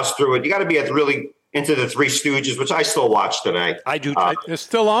 you browse through it. You got to be really into the Three Stooges, which I still watch today. I do. It's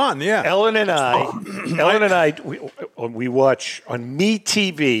still on, yeah. Ellen and I, we watch on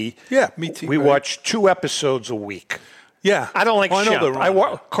MeTV. Yeah, MeTV. We watch 2 episodes a week. Yeah, I don't like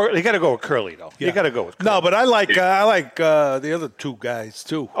Shemp. You got to go with Curly, though. Yeah. You got to go with Curly. No, but I like the other 2 guys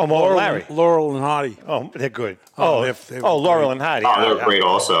too. Oh, Larry, Laurel and Hardy. Oh, they're good. Laurel and Hardy. Oh, they're great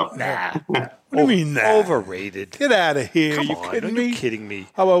also. Nah. What do you mean that? Overrated. Get out of here. Come you on, kidding are me? you kidding me?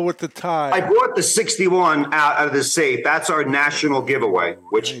 How about with the tie? I brought the 61 out of the safe. That's our national giveaway,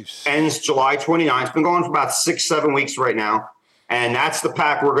 which ends July 29th. It's been going for about 6-7 weeks right now. And that's the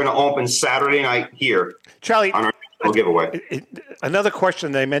pack we're going to open Saturday night here. Charlie, on our giveaway. Another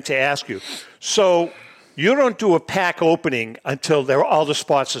question that I meant to ask you. So you don't do a pack opening until all the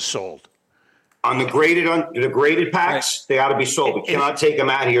spots are sold? On the graded packs, they got to be sold. We cannot take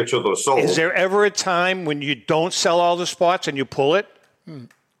them out here till they're sold. Is there ever a time when you don't sell all the spots and you pull it?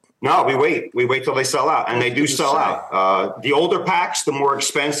 No, we wait. We wait till they sell out, and they do sell out. The older packs, the more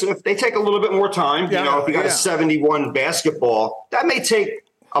expensive, they take a little bit more time. Yeah, if you got a 71 basketball, that may take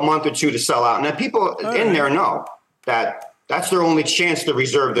a month or 2 to sell out. And then people in there know that that's their only chance to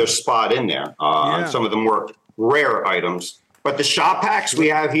reserve their spot in there on some of the more rare items. But the shop packs we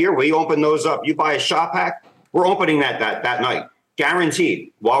have here, we open those up. You buy a shop pack, we're opening that night.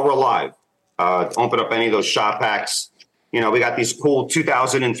 Guaranteed, while we're live. Open up any of those shop packs. We got these cool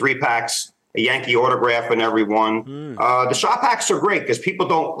 2003 packs, a Yankee autograph in every one. The shop packs are great because a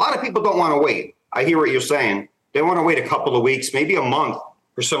lot of people don't want to wait. I hear what you're saying. They want to wait a couple of weeks, maybe a month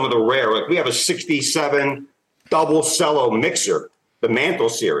for some of the rare. Like we have a 67 double cello mixer, the Mantle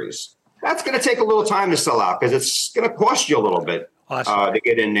series. That's going to take a little time to sell out because it's going to cost you a little bit to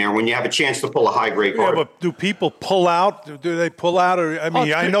get in there when you have a chance to pull a high-grade card. Yeah, but do people pull out? Do they pull out? Or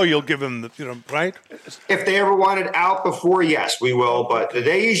I know you'll give them, right? If they ever want it out before, yes, we will. But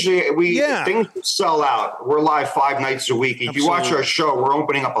they usually, things sell out. We're live 5 nights a week. If you watch our show, we're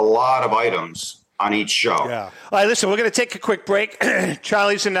opening up a lot of items on each show. Yeah. All right, listen, we're going to take a quick break.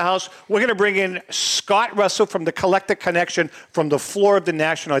 Charlie's in the house. We're going to bring in Scott Russell from the Collector Connection from the floor of the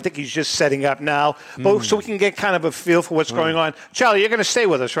National. I think he's just setting up now, but so we can get kind of a feel for what's going on. Charlie, you're going to stay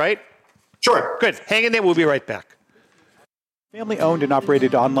with us, right? Sure. Good. Hang in there. We'll be right back. Family-owned and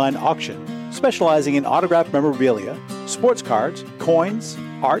operated online auction, specializing in autographed memorabilia, sports cards, coins,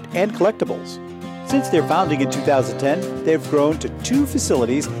 art, and collectibles. Since their founding in 2010, they've grown to 2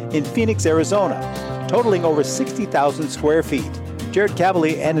 facilities in Phoenix, Arizona, totaling over 60,000 square feet. Jared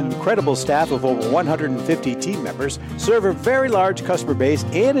Cavalier and an incredible staff of over 150 team members serve a very large customer base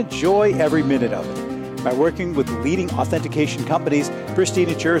and enjoy every minute of it. By working with leading authentication companies, Pristine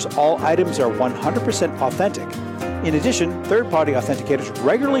ensures all items are 100% authentic. In addition, third-party authenticators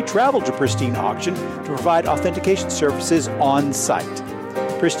regularly travel to Pristine Auction to provide authentication services on site.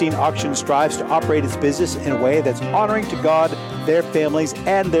 Pristine Auction strives to operate its business in a way that's honoring to God, their families,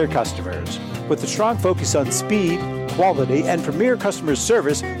 and their customers. With a strong focus on speed, quality, and premier customer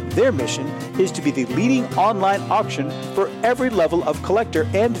service, their mission is to be the leading online auction for every level of collector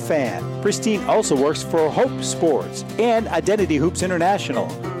and fan. Pristine also works for Hope Sports and Identity Hoops International,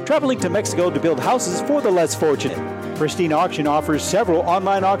 traveling to Mexico to build houses for the less fortunate. Pristine Auction offers several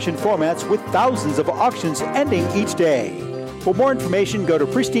online auction formats with thousands of auctions ending each day. For more information, go to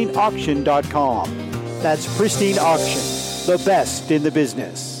pristineauction.com. That's Pristine Auction, the best in the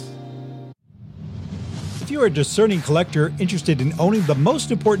business. If you're a discerning collector interested in owning the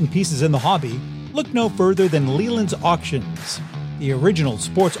most important pieces in the hobby, look no further than Leland's Auctions. The original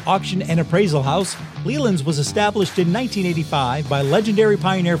sports auction and appraisal house, Leland's was established in 1985 by legendary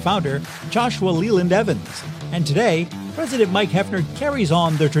Pioneer founder Joshua Leland Evans. And today, President Mike Hefner carries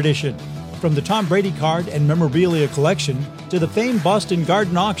on their tradition. From the Tom Brady card and memorabilia collection to the famed Boston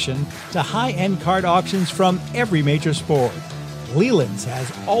Garden auction to high-end card auctions from every major sport, Leland's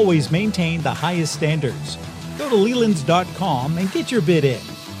has always maintained the highest standards. Go to Lelands.com and get your bid in.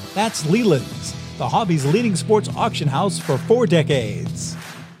 That's Leland's, the hobby's leading sports auction house for 4 decades.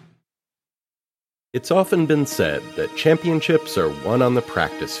 It's often been said that championships are won on the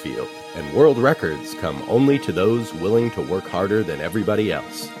practice field, and world records come only to those willing to work harder than everybody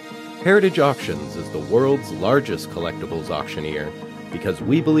else. Heritage Auctions is the world's largest collectibles auctioneer because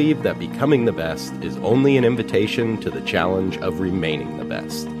we believe that becoming the best is only an invitation to the challenge of remaining the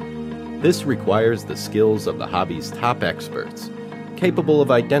best. This requires the skills of the hobby's top experts, capable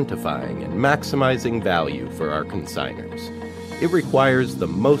of identifying and maximizing value for our consigners. It requires the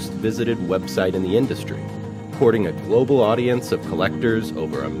most visited website in the industry, courting a global audience of collectors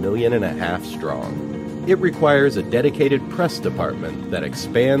over 1.5 million strong. It requires a dedicated press department that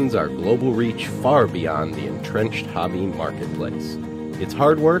expands our global reach far beyond the entrenched hobby marketplace. It's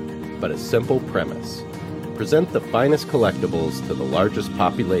hard work, but a simple premise. Present the finest collectibles to the largest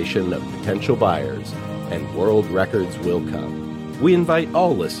population of potential buyers, and world records will come. We invite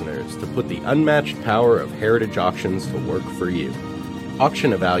all listeners to put the unmatched power of Heritage Auctions to work for you.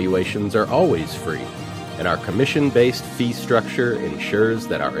 Auction evaluations are always free, and our commission-based fee structure ensures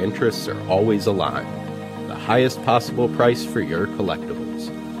that our interests are always aligned. The highest possible price for your collectibles.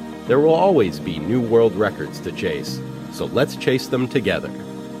 There will always be new world records to chase, so let's chase them together.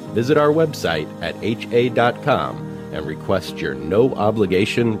 Visit our website at ha.com and request your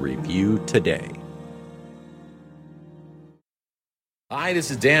no-obligation review today. Hi,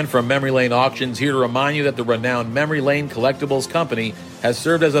 this is Dan from Memory Lane Auctions, here to remind you that the renowned Memory Lane Collectibles Company has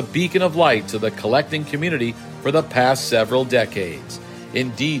served as a beacon of light to the collecting community for the past several decades.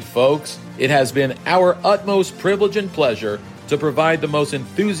 Indeed, folks, it has been our utmost privilege and pleasure to provide the most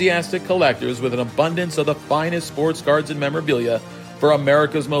enthusiastic collectors with an abundance of the finest sports cards and memorabilia for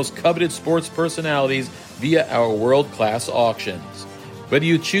America's most coveted sports personalities via our world-class auctions. Whether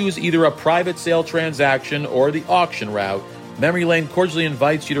you choose either a private sale transaction or the auction route, Memory Lane cordially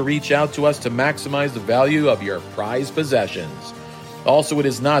invites you to reach out to us to maximize the value of your prized possessions. Also, it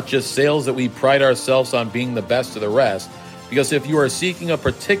is not just sales that we pride ourselves on being the best of the rest, because if you are seeking a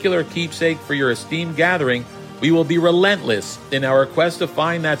particular keepsake for your esteemed gathering, we will be relentless in our quest to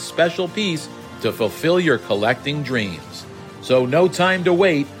find that special piece to fulfill your collecting dreams. So no time to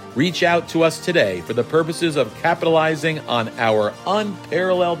wait. Reach out to us today for the purposes of capitalizing on our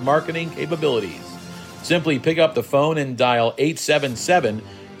unparalleled marketing capabilities. Simply pick up the phone and dial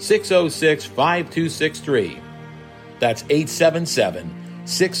 877-606-5263. That's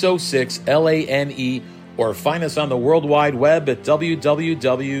 877-606-LANE, or find us on the World Wide Web at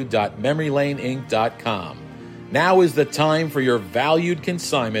www.memorylaneinc.com. Now is the time for your valued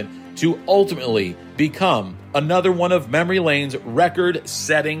consignment to ultimately become another one of Memory Lane's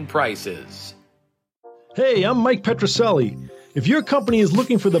record-setting prices. Hey, I'm Mike Petroselli. If your company is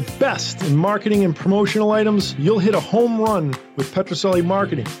looking for the best in marketing and promotional items, you'll hit a home run with Petrocelli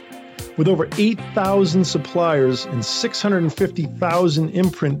Marketing. With over 8,000 suppliers and 650,000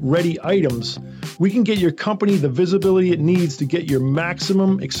 imprint-ready items, we can get your company the visibility it needs to get your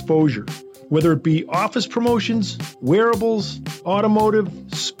maximum exposure. Whether it be office promotions, wearables, automotive,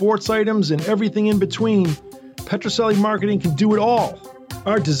 sports items, and everything in between, Petrocelli Marketing can do it all.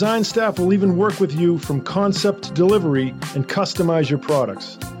 Our design staff will even work with you from concept to delivery and customize your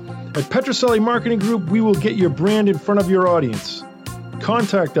products. At Petrocelli Marketing Group, we will get your brand in front of your audience.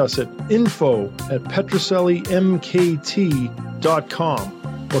 Contact us at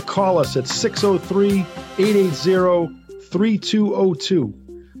info@petrocellimkt.com or call us at 603-880-3202.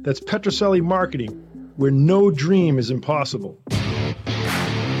 That's Petrocelli Marketing, where no dream is impossible.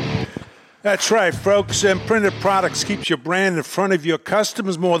 That's right, folks. And Printed Products keeps your brand in front of your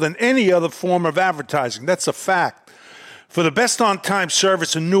customers more than any other form of advertising. That's a fact. For the best on-time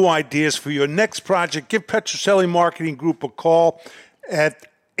service and new ideas for your next project, give Petrocelli Marketing Group a call at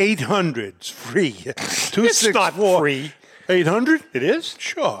 800. It's free. It's not free. 800? It is?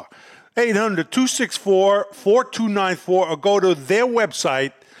 Sure. 800-264-4294 or go to their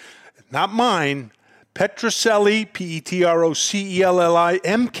website, not mine, Petrocelli, Petrocelli,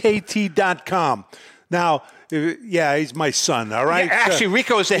 MKT.com. Now, yeah, he's my son, all right? Yeah, actually,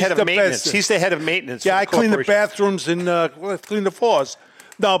 Rico is the head of maintenance. He's the head of maintenance. Yeah, I clean the bathrooms and clean the floors.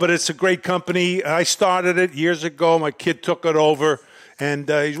 No, but it's a great company. I started it years ago. My kid took it over, and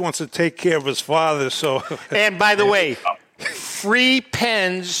he wants to take care of his father. So, and by the way, free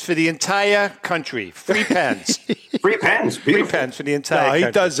pens for the entire country. Free pens. Free pens. Free pens for the entire country.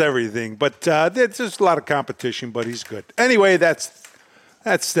 He does everything, but there's just a lot of competition, but he's good. Anyway, that's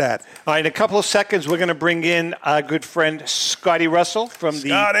that. All right, in a couple of seconds, we're going to bring in our good friend Scotty Russell from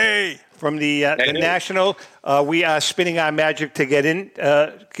the National. We are spinning our magic to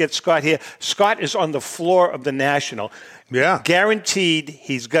get Scott here. Scott is on the floor of the National. Yeah. Guaranteed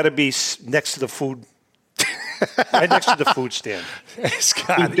he's got to be next to the food. Right next to the food stand.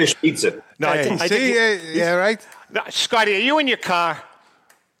 Scotty. Fish pizza. No, yeah, right? No, Scotty, are you in your car?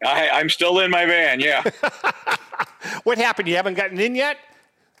 I'm still in my van, yeah. What happened? You haven't gotten in yet?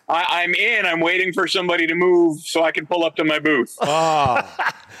 I'm in. I'm waiting for somebody to move so I can pull up to my booth. Oh. All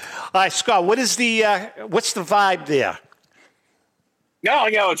right, Scott, what's the vibe there? No,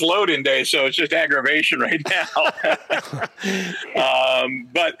 it's load-in day, so it's just aggravation right now.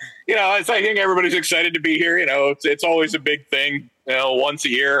 But, I think everybody's excited to be here. It's always a big thing, once a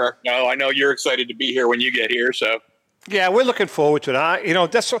year. I know you're excited to be here when you get here, so. Yeah, we're looking forward to it.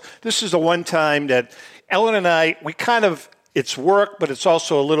 This is the one time that Ellen and I, it's work, but it's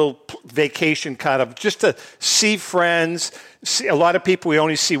also a little vacation kind of, just to see friends, see a lot of people we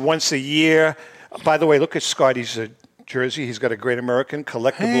only see once a year. By the way, look at Scotty's jersey. He's got a Great American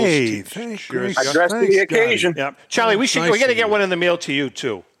Collectibles jersey. I dressed for the occasion. Yeah. Charlie, we got to get one in the mail to you,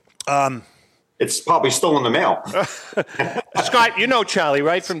 too. It's probably still in the mail. Scott, you know Charlie,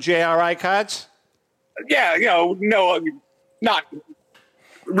 right, from JRI Cards? Yeah, not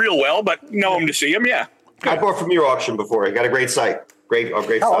real well, but know him to see him, yeah. I bought from your auction before. You got a great site. Great stuff.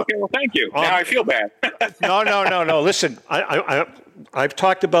 Okay, well, thank you. Now I feel bad. No. Listen, I've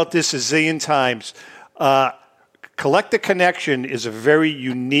talked about this a zillion times. Collector Connection is a very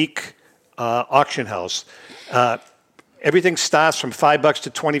unique auction house. Everything starts from $5 to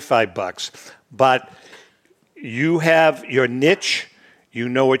 $25, but you have your niche. You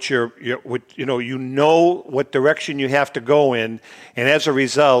know what you know what direction you have to go in, and as a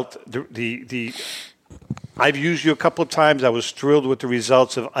result, I've used you a couple of times. I was thrilled with the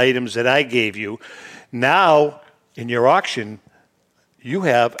results of items that I gave you. Now, in your auction, you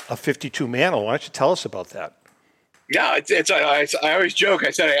have a 52 mantle. Why don't you tell us about that? Yeah, I always joke.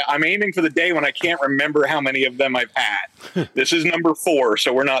 I said I'm aiming for the day when I can't remember how many of them I've had. This is number 4,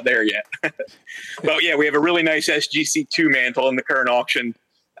 so we're not there yet. But yeah, we have a really nice SGC2 mantle in the current auction.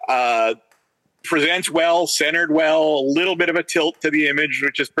 Presents well, centered well, a little bit of a tilt to the image,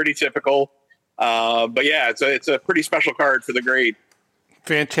 which is pretty typical. But yeah, it's a pretty special card for the grade.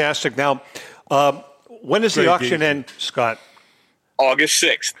 Fantastic. Now, when does the auction end, Scott? August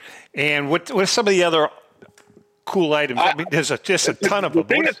 6th. And what are some of the other cool items? I mean, there's just a ton of them. The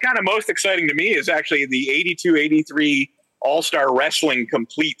thing that's kind of most exciting to me is actually the 82-83 All-Star Wrestling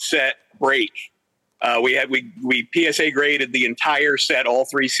complete set break. We PSA graded the entire set, all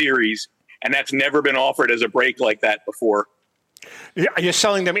 3 series, and that's never been offered as a break like that before. Are you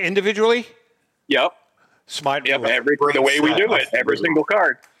selling them individually? Yep. Smart. Yep. The way we do it, every single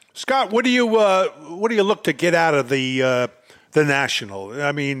card. Scott, what do you look to get out of the National?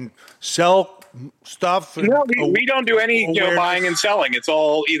 I mean, sell stuff? No, we don't do any buying and selling. It's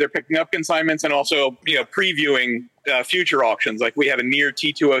all either picking up consignments and also previewing future auctions. Like we have a near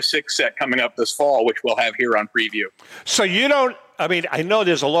T206 set coming up this fall, which we'll have here on preview. So you don't. I mean, I know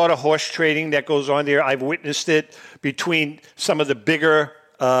there's a lot of horse trading that goes on there. I've witnessed it between some of the bigger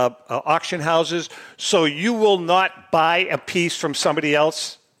auction houses. So you will not buy a piece from somebody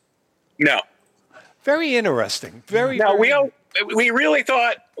else? No. Very interesting. No, we really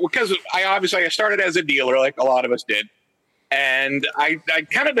thought, because I started as a dealer like a lot of us did. And I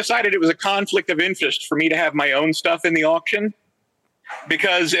kind of decided it was a conflict of interest for me to have my own stuff in the auction.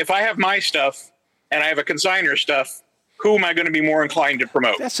 Because if I have my stuff and I have a consigner stuff, who am I going to be more inclined to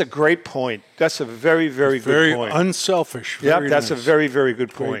promote? That's a great point. That's a very, very good point. Very unselfish. Yep, that's a very, very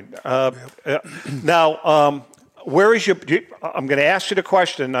good point. Now, where is I'm going to ask you the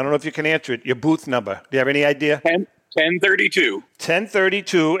question. I don't know if you can answer it. Your booth number. Do you have any idea? 1032.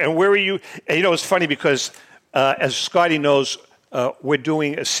 1032. And where are you? And it's funny because, as Scotty knows, we're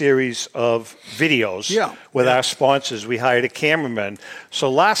doing a series of videos with our sponsors. We hired a cameraman. So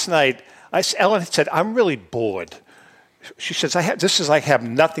last night, Ellen said, I'm really bored. She says, I have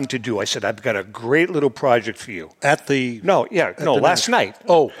nothing to do. I said, I've got a great little project for you. Last night.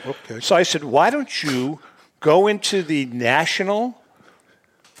 Oh, okay. So I said, why don't you go into the national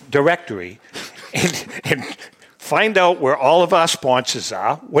directory and find out where all of our sponsors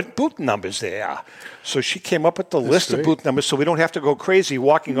are, what booth numbers they are. So she came up with the list of booth numbers so we don't have to go crazy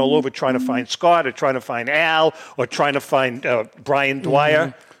walking all over trying to find Scott or trying to find Al or trying to find Brian Dwyer.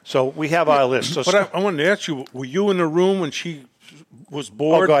 Mm-hmm. So we have our list. So but I wanted to ask you, were you in the room when she was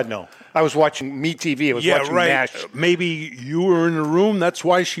bored? Oh, God, no. I was watching MeTV. I was watching MASH. Maybe you were in the room. That's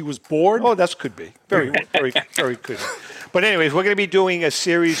why she was bored? Oh, that could be. Very, very, very could be. But anyways, we're going to be doing a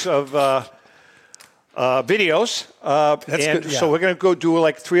series of videos. So we're going to go do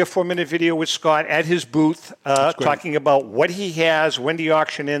like 3 or 4 minute video with Scott at his booth talking about what he has, when the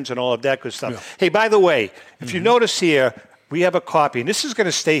auction ends, and all of that good stuff. Yeah. Hey, by the way, if you notice here, we have a copy, and this is going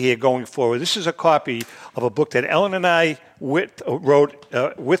to stay here going forward. This is a copy of a book that Ellen and I wrote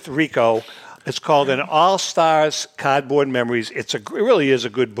with Rico. It's called An All-Stars Cardboard Memories. It really is a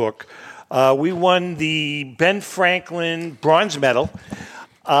good book. We won the Ben Franklin Bronze Medal.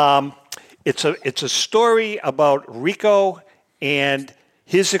 It's a story about Rico and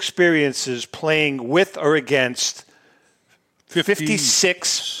his experiences playing with or against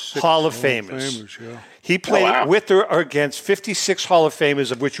 56 Hall of Famers. He played with or against 56 Hall of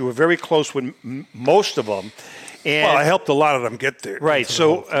Famers, of which you were very close with most of them. And, I helped a lot of them get there. Right.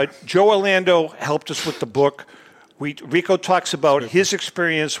 So Joe Orlando helped us with the book. Rico talks about his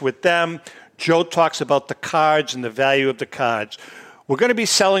experience with them. Joe talks about the cards and the value of the cards. We're going to be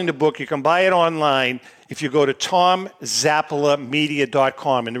selling the book. You can buy it online if you go to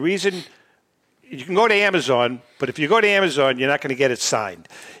TomZappalaMedia.com. And the reason... You can go to Amazon, but if you go to Amazon, you're not going to get it signed.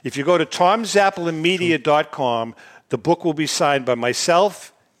 If you go to TomZappalaMedia.com, the book will be signed by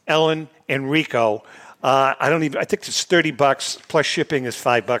myself, Ellen, and Rico. I think it's $30 plus shipping is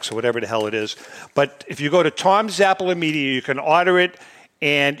 $5 or whatever the hell it is. But if you go to Tom Zappala Media, you can order it,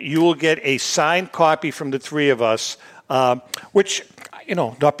 and you will get a signed copy from the three of us, which,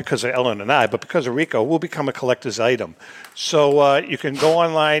 not because of Ellen and I, but because of Rico, will become a collector's item. So you can go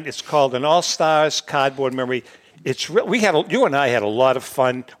online. It's called An All-Stars Cardboard Memory. You and I had a lot of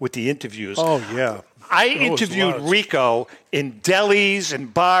fun with the interviews. Oh, yeah. I interviewed Rico in delis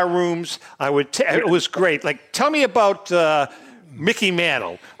and bar rooms. It was great. Like, tell me about Mickey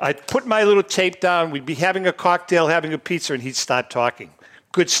Mantle. I'd put my little tape down. We'd be having a cocktail, having a pizza, and he'd start talking.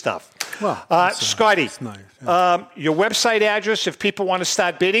 Good stuff. Well, Scotty, nice. Yeah. Your website address if people want to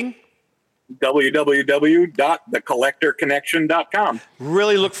start bidding? www.thecollectorconnection.com.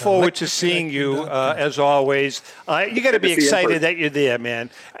 Really look forward to seeing you, as always. You got to be excited that you're there, man.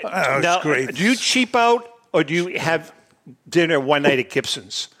 Now, it's great. Do you cheap out, or do you have dinner one night at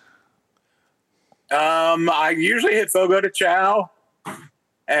Gibson's? I usually hit Fogo de Chao,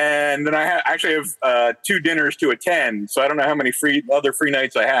 and then I actually have 2 dinners to attend, so I don't know how many other free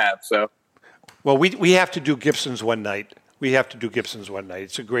nights I have. So, well, we have to do Gibson's one night.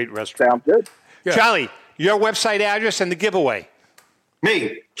 It's a great restaurant. Sounds good. Yeah. Charlie, your website address and the giveaway.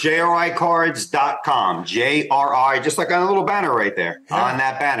 Me, JRIcards.com. JRI, just like on a little banner right there, on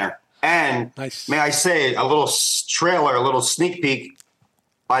that banner. And may I say, a little trailer, a little sneak peek.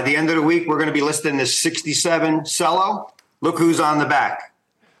 By the end of the week, we're going to be listing this 67 cello. Look who's on the back.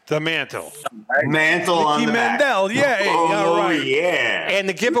 The mantle. Mantle on the back. Mickey Mandel, yeah. Oh, all right. Yeah. And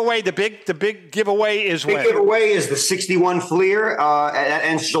the giveaway, the big giveaway is when? The big giveaway is the 61 Fleer. That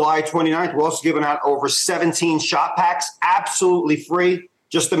ends July 29th. We're also giving out over 17 shot packs, absolutely free.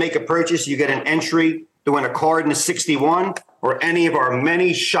 Just to make a purchase, you get an entry to win a card in the 61 or any of our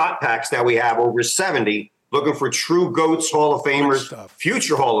many shot packs that we have, over 70, looking for true GOATs, Hall of Famers,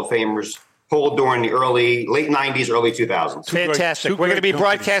 future Hall of Famers, pulled during the late 90s, early 2000s. Fantastic. We're going to be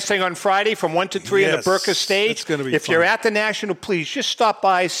broadcasting on Friday from 1 to 3 in the Burka stage. If you're at the National, please just stop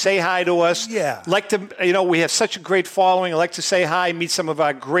by, say hi to us. Yeah. Like to, we have such a great following. I like to say hi, meet some of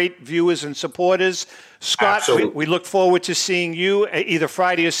our great viewers and supporters. Scott, we look forward to seeing you either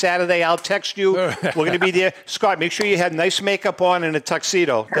Friday or Saturday. I'll text you. We're going to be there. Scott, make sure you have nice makeup on and a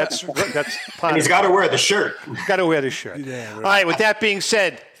tuxedo. That's part and he's got to wear the shirt. Got to wear the shirt. Yeah, right. All right, with that being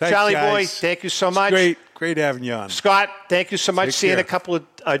said, thanks, Charlie guys. Boy, thank you so much. Great having you on. Scott, thank you so much. See you in a couple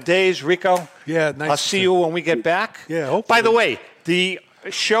of days. Rico, yeah, nice. I'll see you when we get back. Yeah, hopefully. By the way, the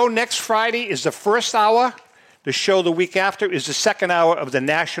show next Friday is the first hour. The show the week after is the second hour of the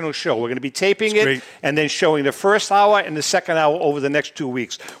national show. We're going to be taping it and then showing the first hour and the second hour over the next 2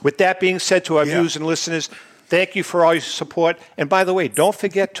 weeks. With that being said, to our viewers and listeners, thank you for all your support. And by the way, don't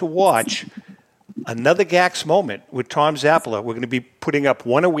forget to watch Another Gax Moment with Tom Zappala. We're going to be putting up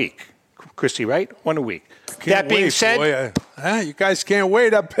one a week. Christy, right? One a week. That being said, you guys can't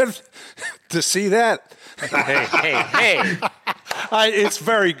wait up to see that. Hey. It's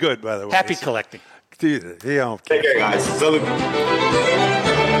very good, by the way. Happy collecting. Take care, guys. Salute.